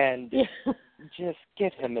 And just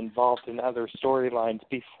get him involved in other storylines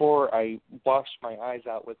before I wash my eyes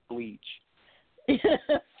out with bleach.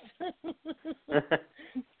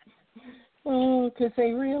 Oh, because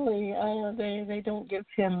they really, they don't give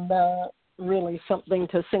him really something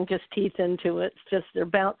to sink his teeth into. It's just they're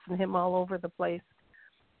bouncing him all over the place.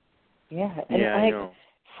 Yeah, and I know.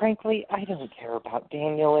 Frankly, I don't care about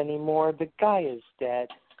Daniel anymore. The guy is dead.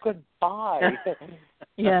 Goodbye.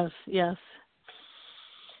 Yes.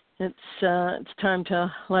 It's time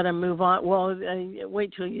to let him move on. Well,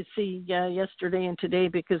 wait till you see yesterday and today,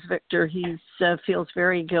 because Victor, he feels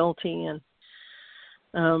very guilty,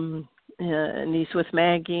 and he's with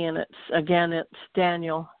Maggie, and it's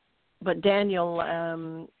Daniel. But Daniel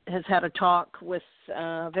has had a talk with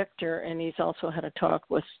Victor, and he's also had a talk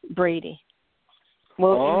with Brady.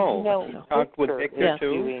 Well, talked with Victor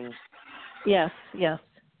too? Yes.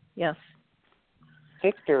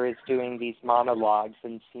 Victor is doing these monologues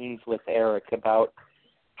and scenes with Eric about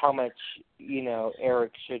how much,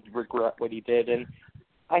 Eric should regret what he did. And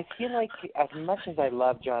I feel like as much as I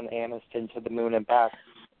love John Aniston to the moon and back,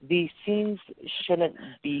 these scenes shouldn't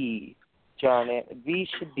be these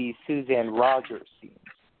should be Suzanne Rogers scenes.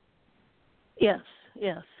 Yes.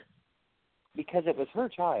 Because it was her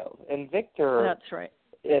child. And Victor, that's right,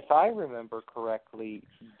 if I remember correctly,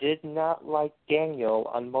 did not like Daniel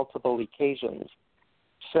on multiple occasions.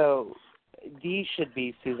 So these should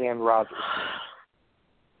be Suzanne Rogers.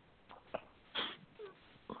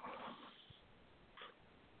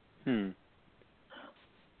 A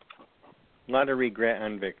lot of regret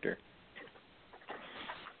on Victor.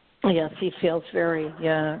 Yes, he feels very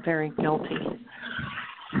guilty.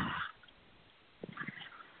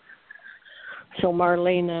 So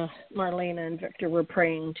Marlena and Victor were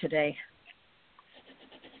praying today.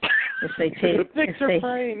 If they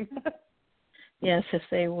praying. Yes, if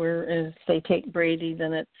they take Brady,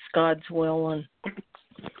 then it's God's will, and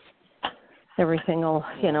everything will,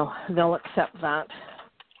 they'll accept that.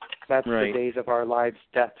 That's right. The Days of Our Lives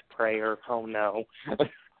death prayer. Oh no.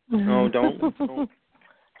 Oh, don't.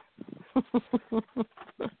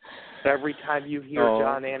 Every time you hear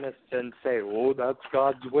John Aniston say, "Oh, that's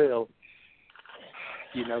God's will,"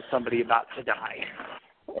 somebody about to die.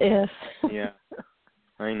 Yes. Yeah,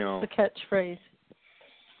 I know. The catchphrase.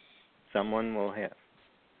 Someone will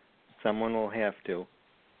have to.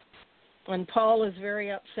 And Paul is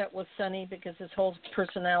very upset with Sonny because his whole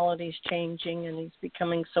personality's changing and he's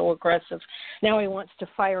becoming so aggressive. Now he wants to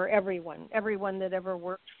fire everyone that ever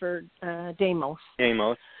worked for Deimos.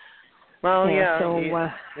 Well, So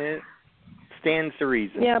it stands to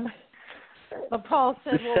reason. Yeah, but Paul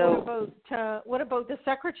said, "Well, what about the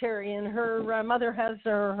secretary? And her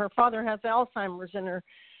her father has Alzheimer's, and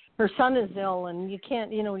her son is ill, and you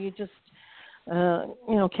can't, you just."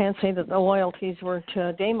 Can't say that the loyalties were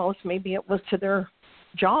to Deimos. Maybe it was to their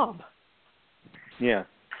job. Yeah.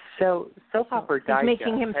 So Soap Opera Digest.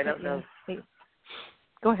 Making him. I don't know.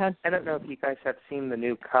 Go ahead. I don't know if you guys have seen the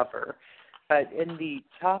new cover, but in the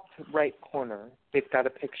top right corner, they've got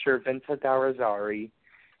a picture of Vincent D'Arizari,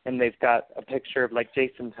 and they've got a picture of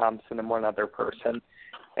Jason Thompson and one other person.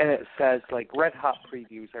 And it says, Red Hot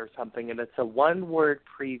Previews or something, and it's a one-word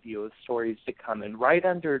preview of stories to come. And right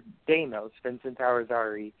under Deimos, Vincent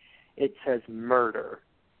D'Arizari, it says murder.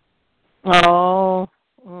 Oh.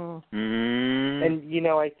 And,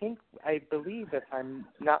 I believe, if I'm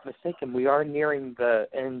not mistaken, we are nearing the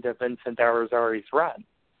end of Vincent D'Arizari's run.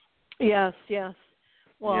 Yes.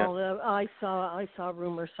 Well, I saw a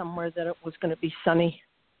rumor somewhere that it was going to be Sonny.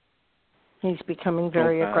 He's becoming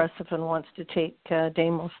very aggressive and wants to take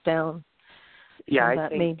Deimos down. Yeah, so I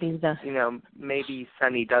think, may be maybe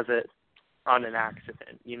Sonny does it on an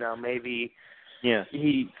accident. Maybe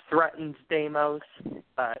he threatens Deimos,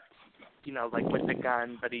 but, with the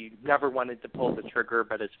gun, but he never wanted to pull the trigger,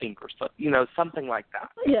 but his finger slipped. Something like that.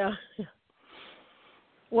 Yeah.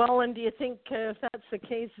 Well, and do you think if that's the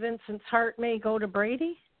case, Vincent's heart may go to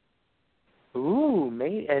Brady? Ooh,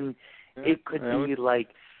 and it could be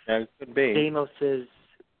that could be Deimos's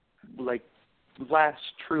last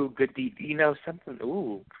true good deed. Something.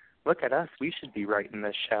 Ooh, look at us. We should be writing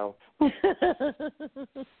this show.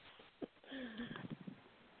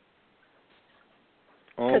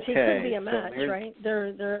 Because he could be a match, right?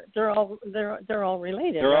 They're all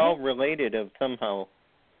related. They're right? all related somehow.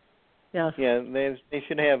 Yeah. Yeah, they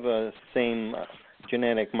should have a same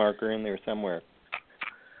genetic marker in there somewhere.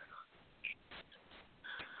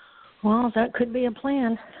 Well, that could be a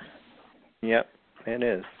plan. Yep, it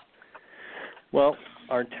is. Well,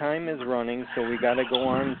 our time is running, so we got to go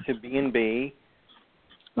on to B&B.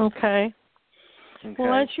 Okay.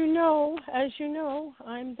 Well, as you know,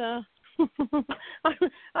 I'm the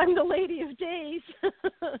I'm the Lady of Days.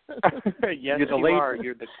 Yes, You're the you are.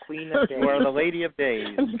 You're the Queen of Days. You are the Lady of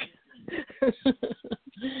Days.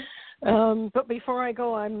 But before I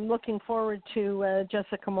go, I'm looking forward to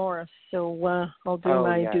Jessica Morris. So I'll do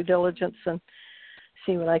my due diligence and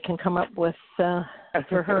see what I can come up with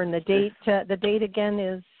for her. And the date again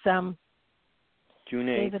is June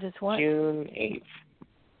 8th. David is what? June 8th.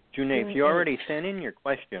 June 8th. You already sent in your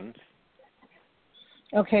questions.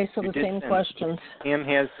 Okay, so the same questions. Pam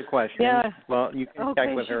has the questions. Yeah. Well, you can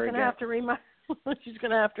check with her again. She's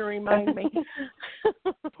going to have to remind me.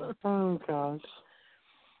 Oh, gosh.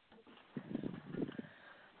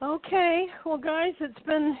 Okay. Well, guys, it's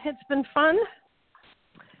been fun.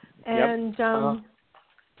 And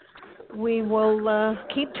we will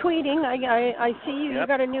keep tweeting. I see you. You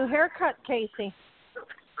got a new haircut, Casey.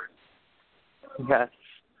 Yes.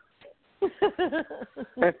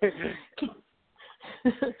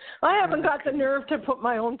 I haven't got the nerve to put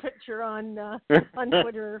my own picture on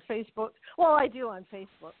Twitter or Facebook. Well, I do on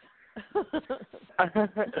Facebook.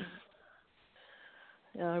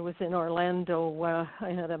 I was in Orlando. I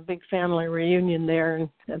had a big family reunion there, and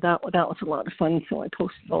that was a lot of fun. So I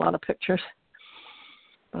posted a lot of pictures,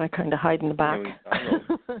 but I kind of hide in the back.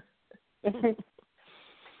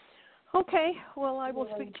 Okay. Well, I will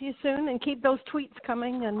speak to you soon, and keep those tweets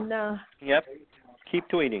coming. And yep, keep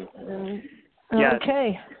tweeting. Yes.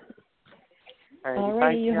 Okay. All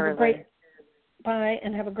right. You have a great bye,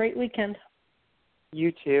 and have a great weekend.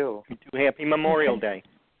 You too. You too. Happy Memorial Day.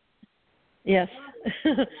 Yes.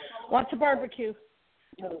 Lots of barbecue.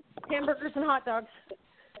 Hamburgers and hot dogs.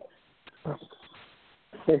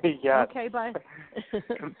 Yeah. Okay, bye.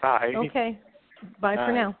 Bye. Okay. Bye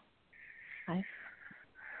for now. Bye.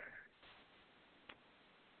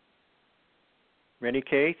 Ready,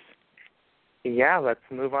 Case? Yeah, let's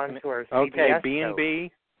move on to our CBS Okay,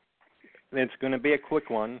 B&B. It's going to be a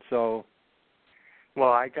quick one, so...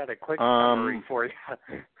 Well, I got a quick summary for you.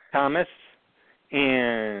 Thomas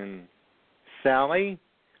and Sally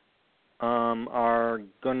are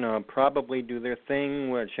going to probably do their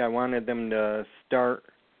thing, which I wanted them to start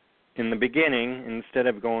in the beginning instead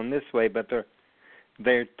of going this way, but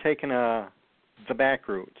they're taking the back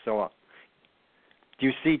route. So do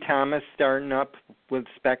you see Thomas starting up with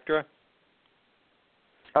Spectra?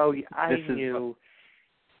 Oh, I knew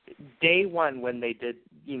day one when they did,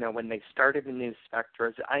 when they started the new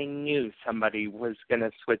Spectras, I knew somebody was going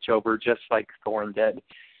to switch over just like Thorne did.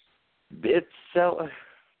 It's so,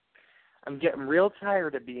 I'm getting real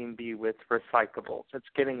tired of B&B with recyclables. It's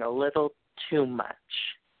getting a little too much.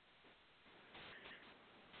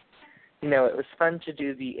 It was fun to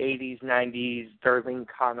do the 80s, 90s, Darlene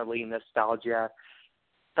Connolly nostalgia,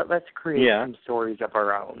 but let's create some stories of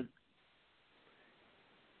our own.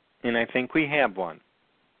 And I think we have one.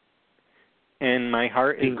 And my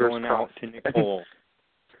heart is going out to Nicole.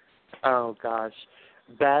 Oh, gosh.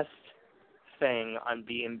 Best thing on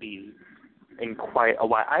B&B in quite a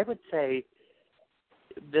while. I would say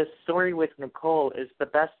this story with Nicole is the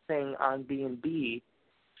best thing on B&B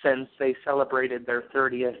since they celebrated their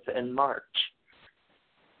 30th in March.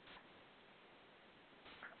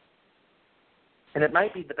 And it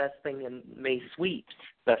might be the best thing in May Sweeps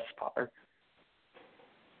thus far.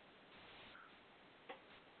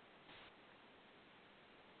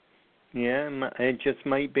 Yeah, it just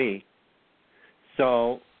might be.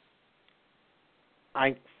 So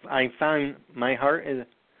I find my heart is,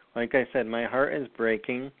 like I said, my heart is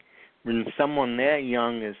breaking when someone that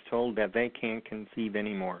young is told that they can't conceive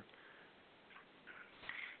anymore.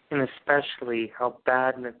 And especially how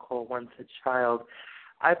bad Nicole wants a child.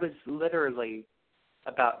 I was literally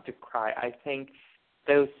about to cry. I think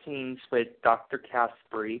those scenes with Dr.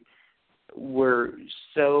 Caspary were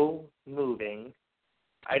so moving.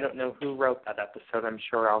 I don't know who wrote that episode. I'm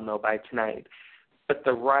sure I'll know by tonight. But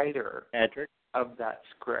the writer of that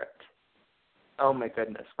script, oh my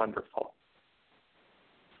goodness, wonderful.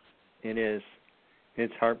 It is.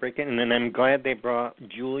 It's heartbreaking. And then I'm glad they brought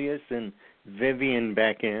Julius and Vivian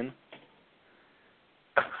back in.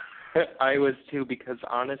 I was too, because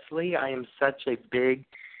honestly, I am such a big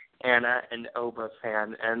Anna and Oba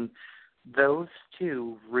fan, and those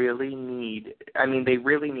two really need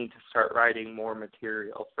to start writing more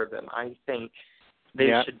material for them. I think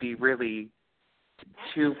they should be really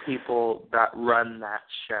two people that run that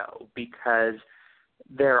show, because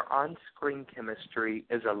their on-screen chemistry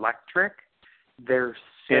is electric. Their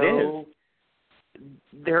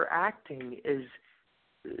acting is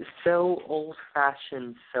so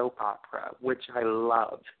old-fashioned soap opera, which I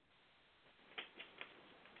love.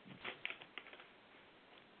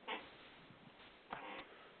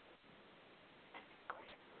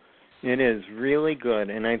 It is really good,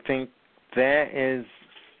 and I think that is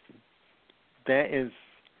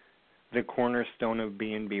the cornerstone of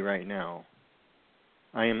B&B right now.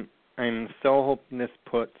 I'm so hoping this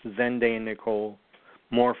puts Zende and Nicole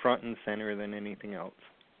more front and center than anything else.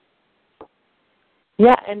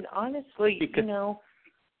 Yeah, and honestly, because,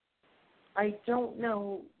 I don't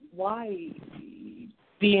know why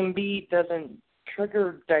B&B doesn't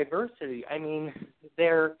trigger diversity. I mean,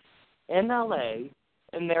 they're in LA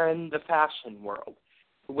and they're in the fashion world,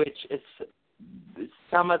 which is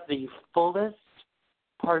some of the fullest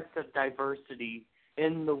parts of diversity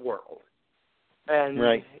in the world. And,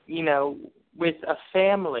 right. With a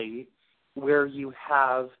family where you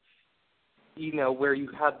have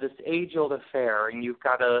this age-old affair and you've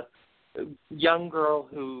got a young girl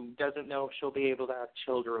who doesn't know if she'll be able to have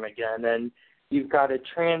children again, and you've got a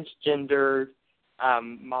transgender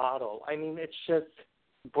model. I mean, it's just,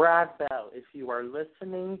 Brad Bell, if you are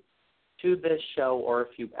listening to this show, or if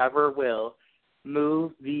you ever will,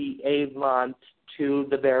 move the Avon to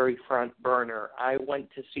the very front burner. I went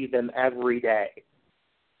to see them every day.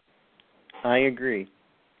 I agree.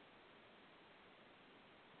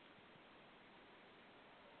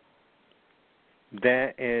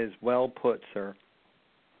 That is well put, sir.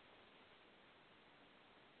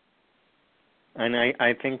 And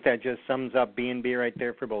I think that just sums up B&B right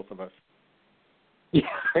there for both of us. Yeah,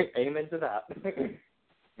 amen to that.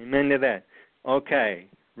 Amen to that. Okay,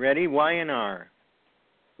 ready? Y&R.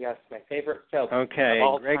 Yes, my favorite show. Okay,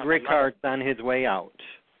 Greg Rickard's on his way out.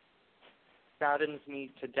 Saddens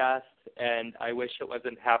me to death, and I wish it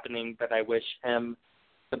wasn't happening, but I wish him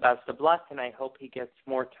the best of luck, and I hope he gets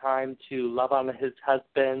more time to love on his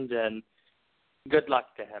husband, and good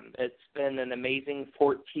luck to him. It's been an amazing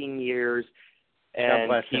 14 years, and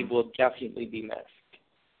he will definitely be missed.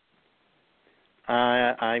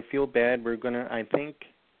 I feel bad. I think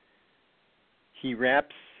he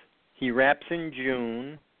wraps in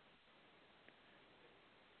June,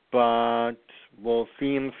 but we'll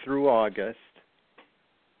see him through August.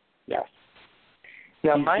 Yes.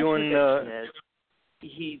 Now, he's my doing prediction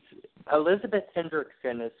is Elizabeth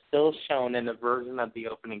Hendrickson is still shown in a version of the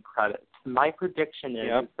opening credits. My prediction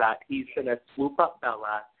is that he's going to swoop up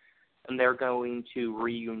Bella, and they're going to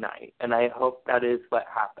reunite, and I hope that is what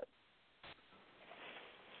happens.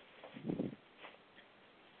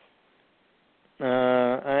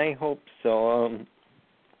 I hope so.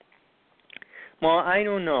 Well, I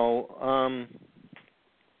don't know.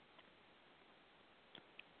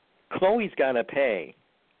 Chloe's got to pay.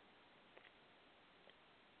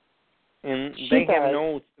 And they have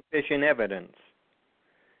no sufficient evidence.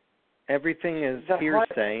 Everything is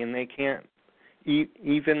hearsay, and they can't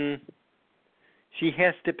even... She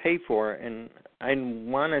has to pay for it, and I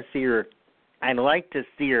want to see her... I'd like to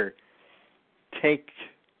see her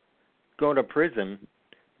go to prison,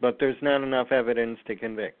 but there's not enough evidence to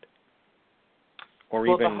convict or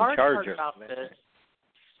even charge her. The hard part about this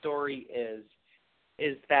story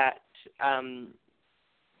is that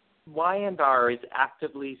Y&R is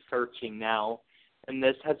actively searching now, and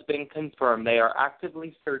this has been confirmed. They are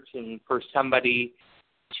actively searching for somebody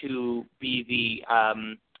to be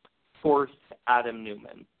the fourth Adam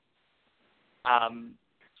Newman.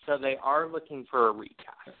 So they are looking for a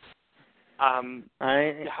recast.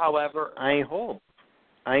 However, I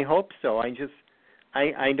hope so.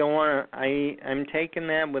 I don't want to. I'm taking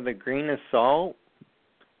that with a grain of salt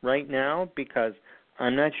right now because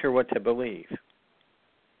I'm not sure what to believe.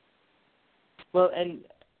 Well, and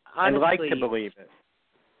honestly, I'd like to believe it.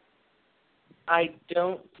 I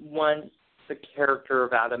don't want the character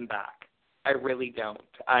of Adam back. I really don't.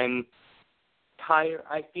 I'm tired.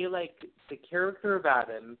 I feel like the character of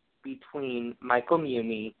Adam between Michael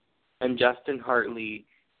Muhney and Justin Hartley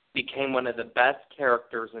became one of the best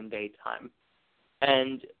characters in daytime.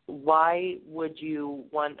 And why would you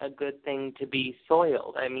want a good thing to be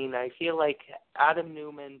soiled? I mean, I feel like Adam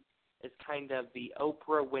Newman is kind of the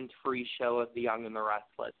Oprah Winfrey show of The Young and the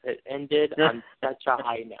Restless. It ended on such a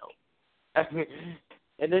high note.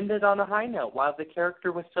 It ended on a high note while the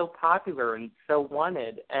character was so popular and so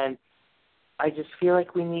wanted. And I just feel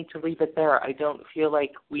like we need to leave it there. I don't feel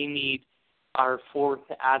like we need our fourth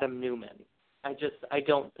Adam Newman. I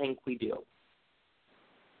don't think we do.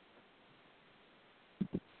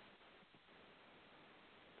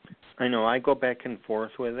 I know. I go back and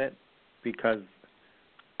forth with it because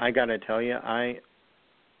I got to tell you, I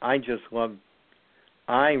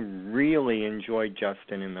really enjoyed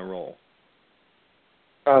Justin in the role.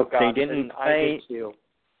 Oh, God. They didn't I did too.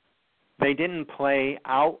 They didn't play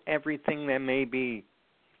out everything that maybe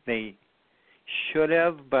they should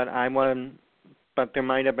have, but there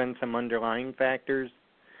might have been some underlying factors.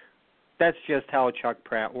 that's just how Chuck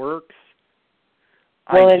Pratt works.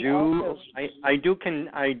 Well, I do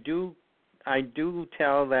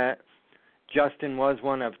tell that Justin was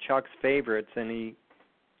one of Chuck's favorites, and he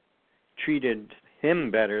treated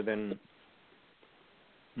him better than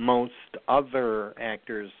most other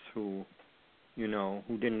actors who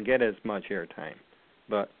didn't get as much airtime.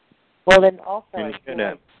 But then also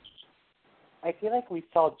I feel like we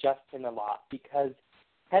saw Justin a lot because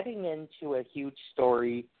heading into a huge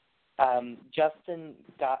story, Justin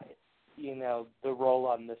got the role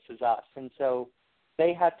on This Is Us, and so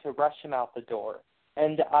they had to rush him out the door.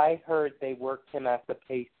 And I heard they worked him at the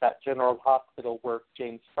pace that General Hospital worked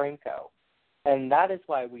James Franco. And that is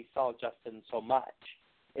why we saw Justin so much,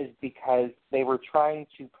 is because they were trying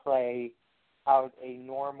to play out a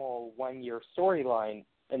normal 1-year storyline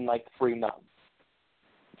in like 3 months.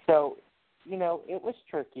 So, it was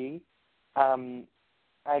tricky.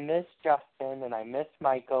 I miss Justin and I miss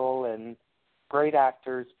Michael and great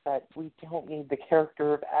actors, but we don't need the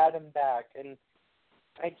character of Adam back. And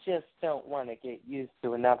I just don't want to get used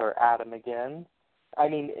to another Adam again. I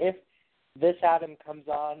mean, if this Adam comes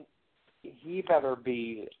on, he better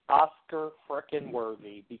be Oscar frickin'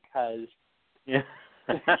 worthy because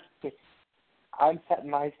I'm setting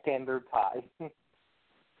my standards high.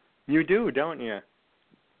 You do, don't you?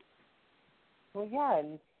 Well, yeah,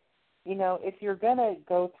 and, if you're going to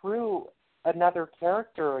go through another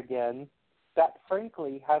character again that,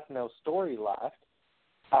 frankly, has no story left,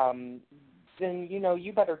 then,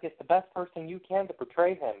 you better get the best person you can to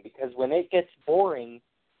portray him, because when it gets boring,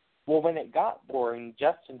 when it got boring,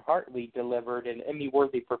 Justin Hartley delivered an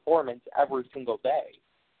Emmy-worthy performance every single day.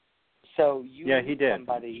 So you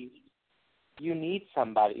need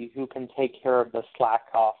somebody who can take care of the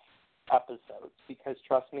slack-off episodes, because,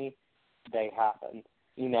 trust me, they happen.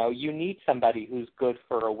 You need somebody who's good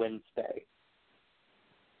for a Wednesday.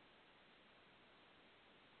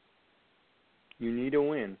 You need a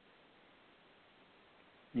win.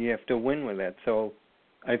 You have to win with that. So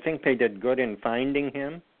I think they did good in finding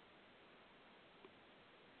him.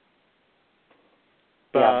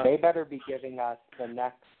 But they better be giving us the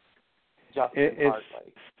next Justin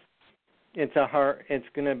Hartley. It's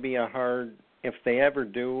going to be a hard, if they ever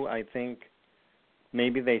do, I think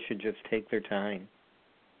maybe they should just take their time.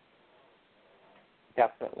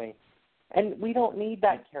 Definitely. And we don't need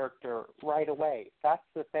that character right away. That's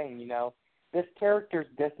the thing, This character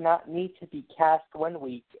does not need to be cast 1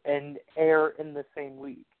 week and air in the same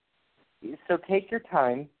week. So take your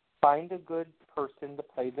time, find a good person to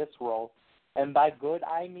play this role, and by good,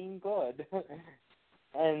 I mean good,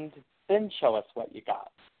 and then show us what you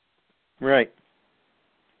got. Right.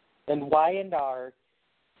 And Y&R,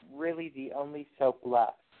 really the only soap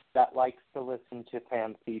left that likes to listen to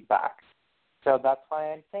fan feedback. So that's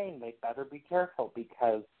why I'm saying they better be careful,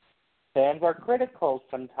 because fans are critical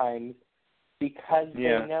sometimes because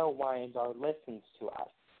they know Y&R listens to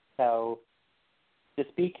us. So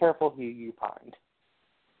just be careful who you find.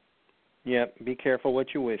 Yep, be careful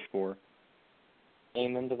what you wish for.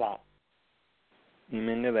 Amen to that.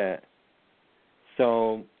 Amen to that.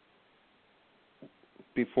 So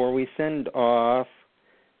before we send off,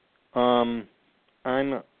 I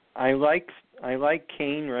like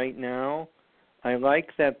Kane right now. I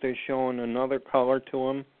like that they're showing another color to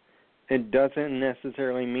him. It doesn't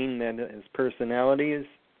necessarily mean that his personality is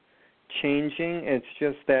changing. It's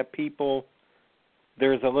just that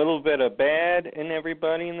there's a little bit of bad in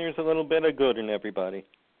everybody and there's a little bit of good in everybody.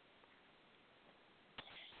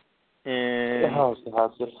 And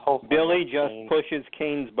Billy just pushes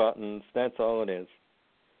Kane's buttons. That's all it is.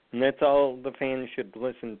 And that's all the fans should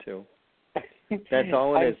listen to. That's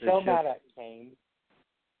all it is. I'm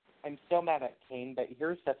so mad at Kane, but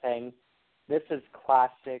here's the thing. This is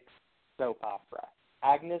classic soap opera.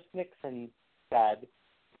 Agnes Nixon said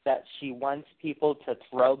that she wants people to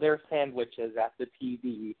throw their sandwiches at the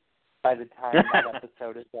TV by the time that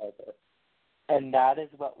episode is over. And that is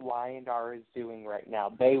what Y&R is doing right now.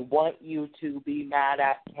 They want you to be mad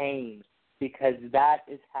at Kane because that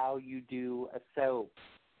is how you do a soap.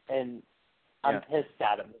 And I'm pissed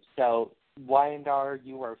at him. So, Y&R,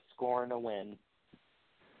 you are scoring a win.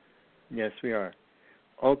 Yes, we are.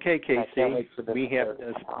 Okay, Casey, we have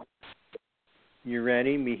to. You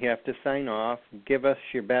ready? We have to sign off. Give us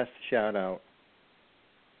your best shout-out.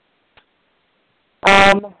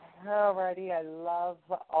 Alrighty, I love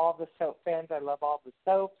all the soap fans. I love all the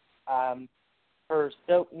soaps. For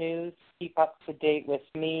soap news, keep up to date with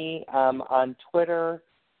me on Twitter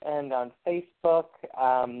and on Facebook.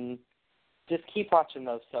 Just keep watching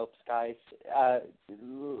those soaps, guys.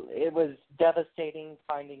 It was devastating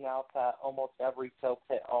finding out that almost every soap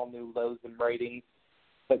hit all new lows in ratings.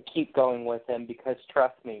 but keep going with him because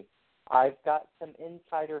trust me, I've got some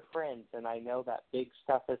insider friends, and I know that big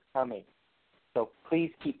stuff is coming. So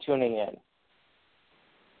please keep tuning in.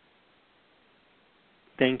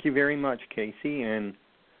 Thank you very much, Casey, and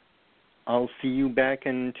I'll see you back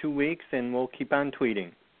in 2 weeks, and we'll keep on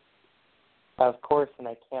tweeting. Of course, and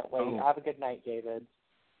I can't wait. Oh. Have a good night, David.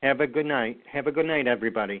 Have a good night. Have a good night,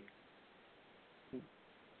 everybody.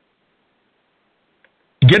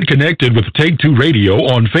 Get connected with Take Two Radio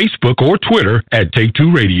on Facebook or Twitter at Take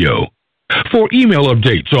Two Radio. For email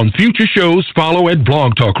updates on future shows, follow at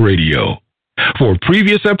Blog Talk Radio. For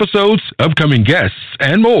previous episodes, upcoming guests,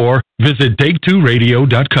 and more, visit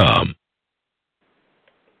TakeTwoRadio.com.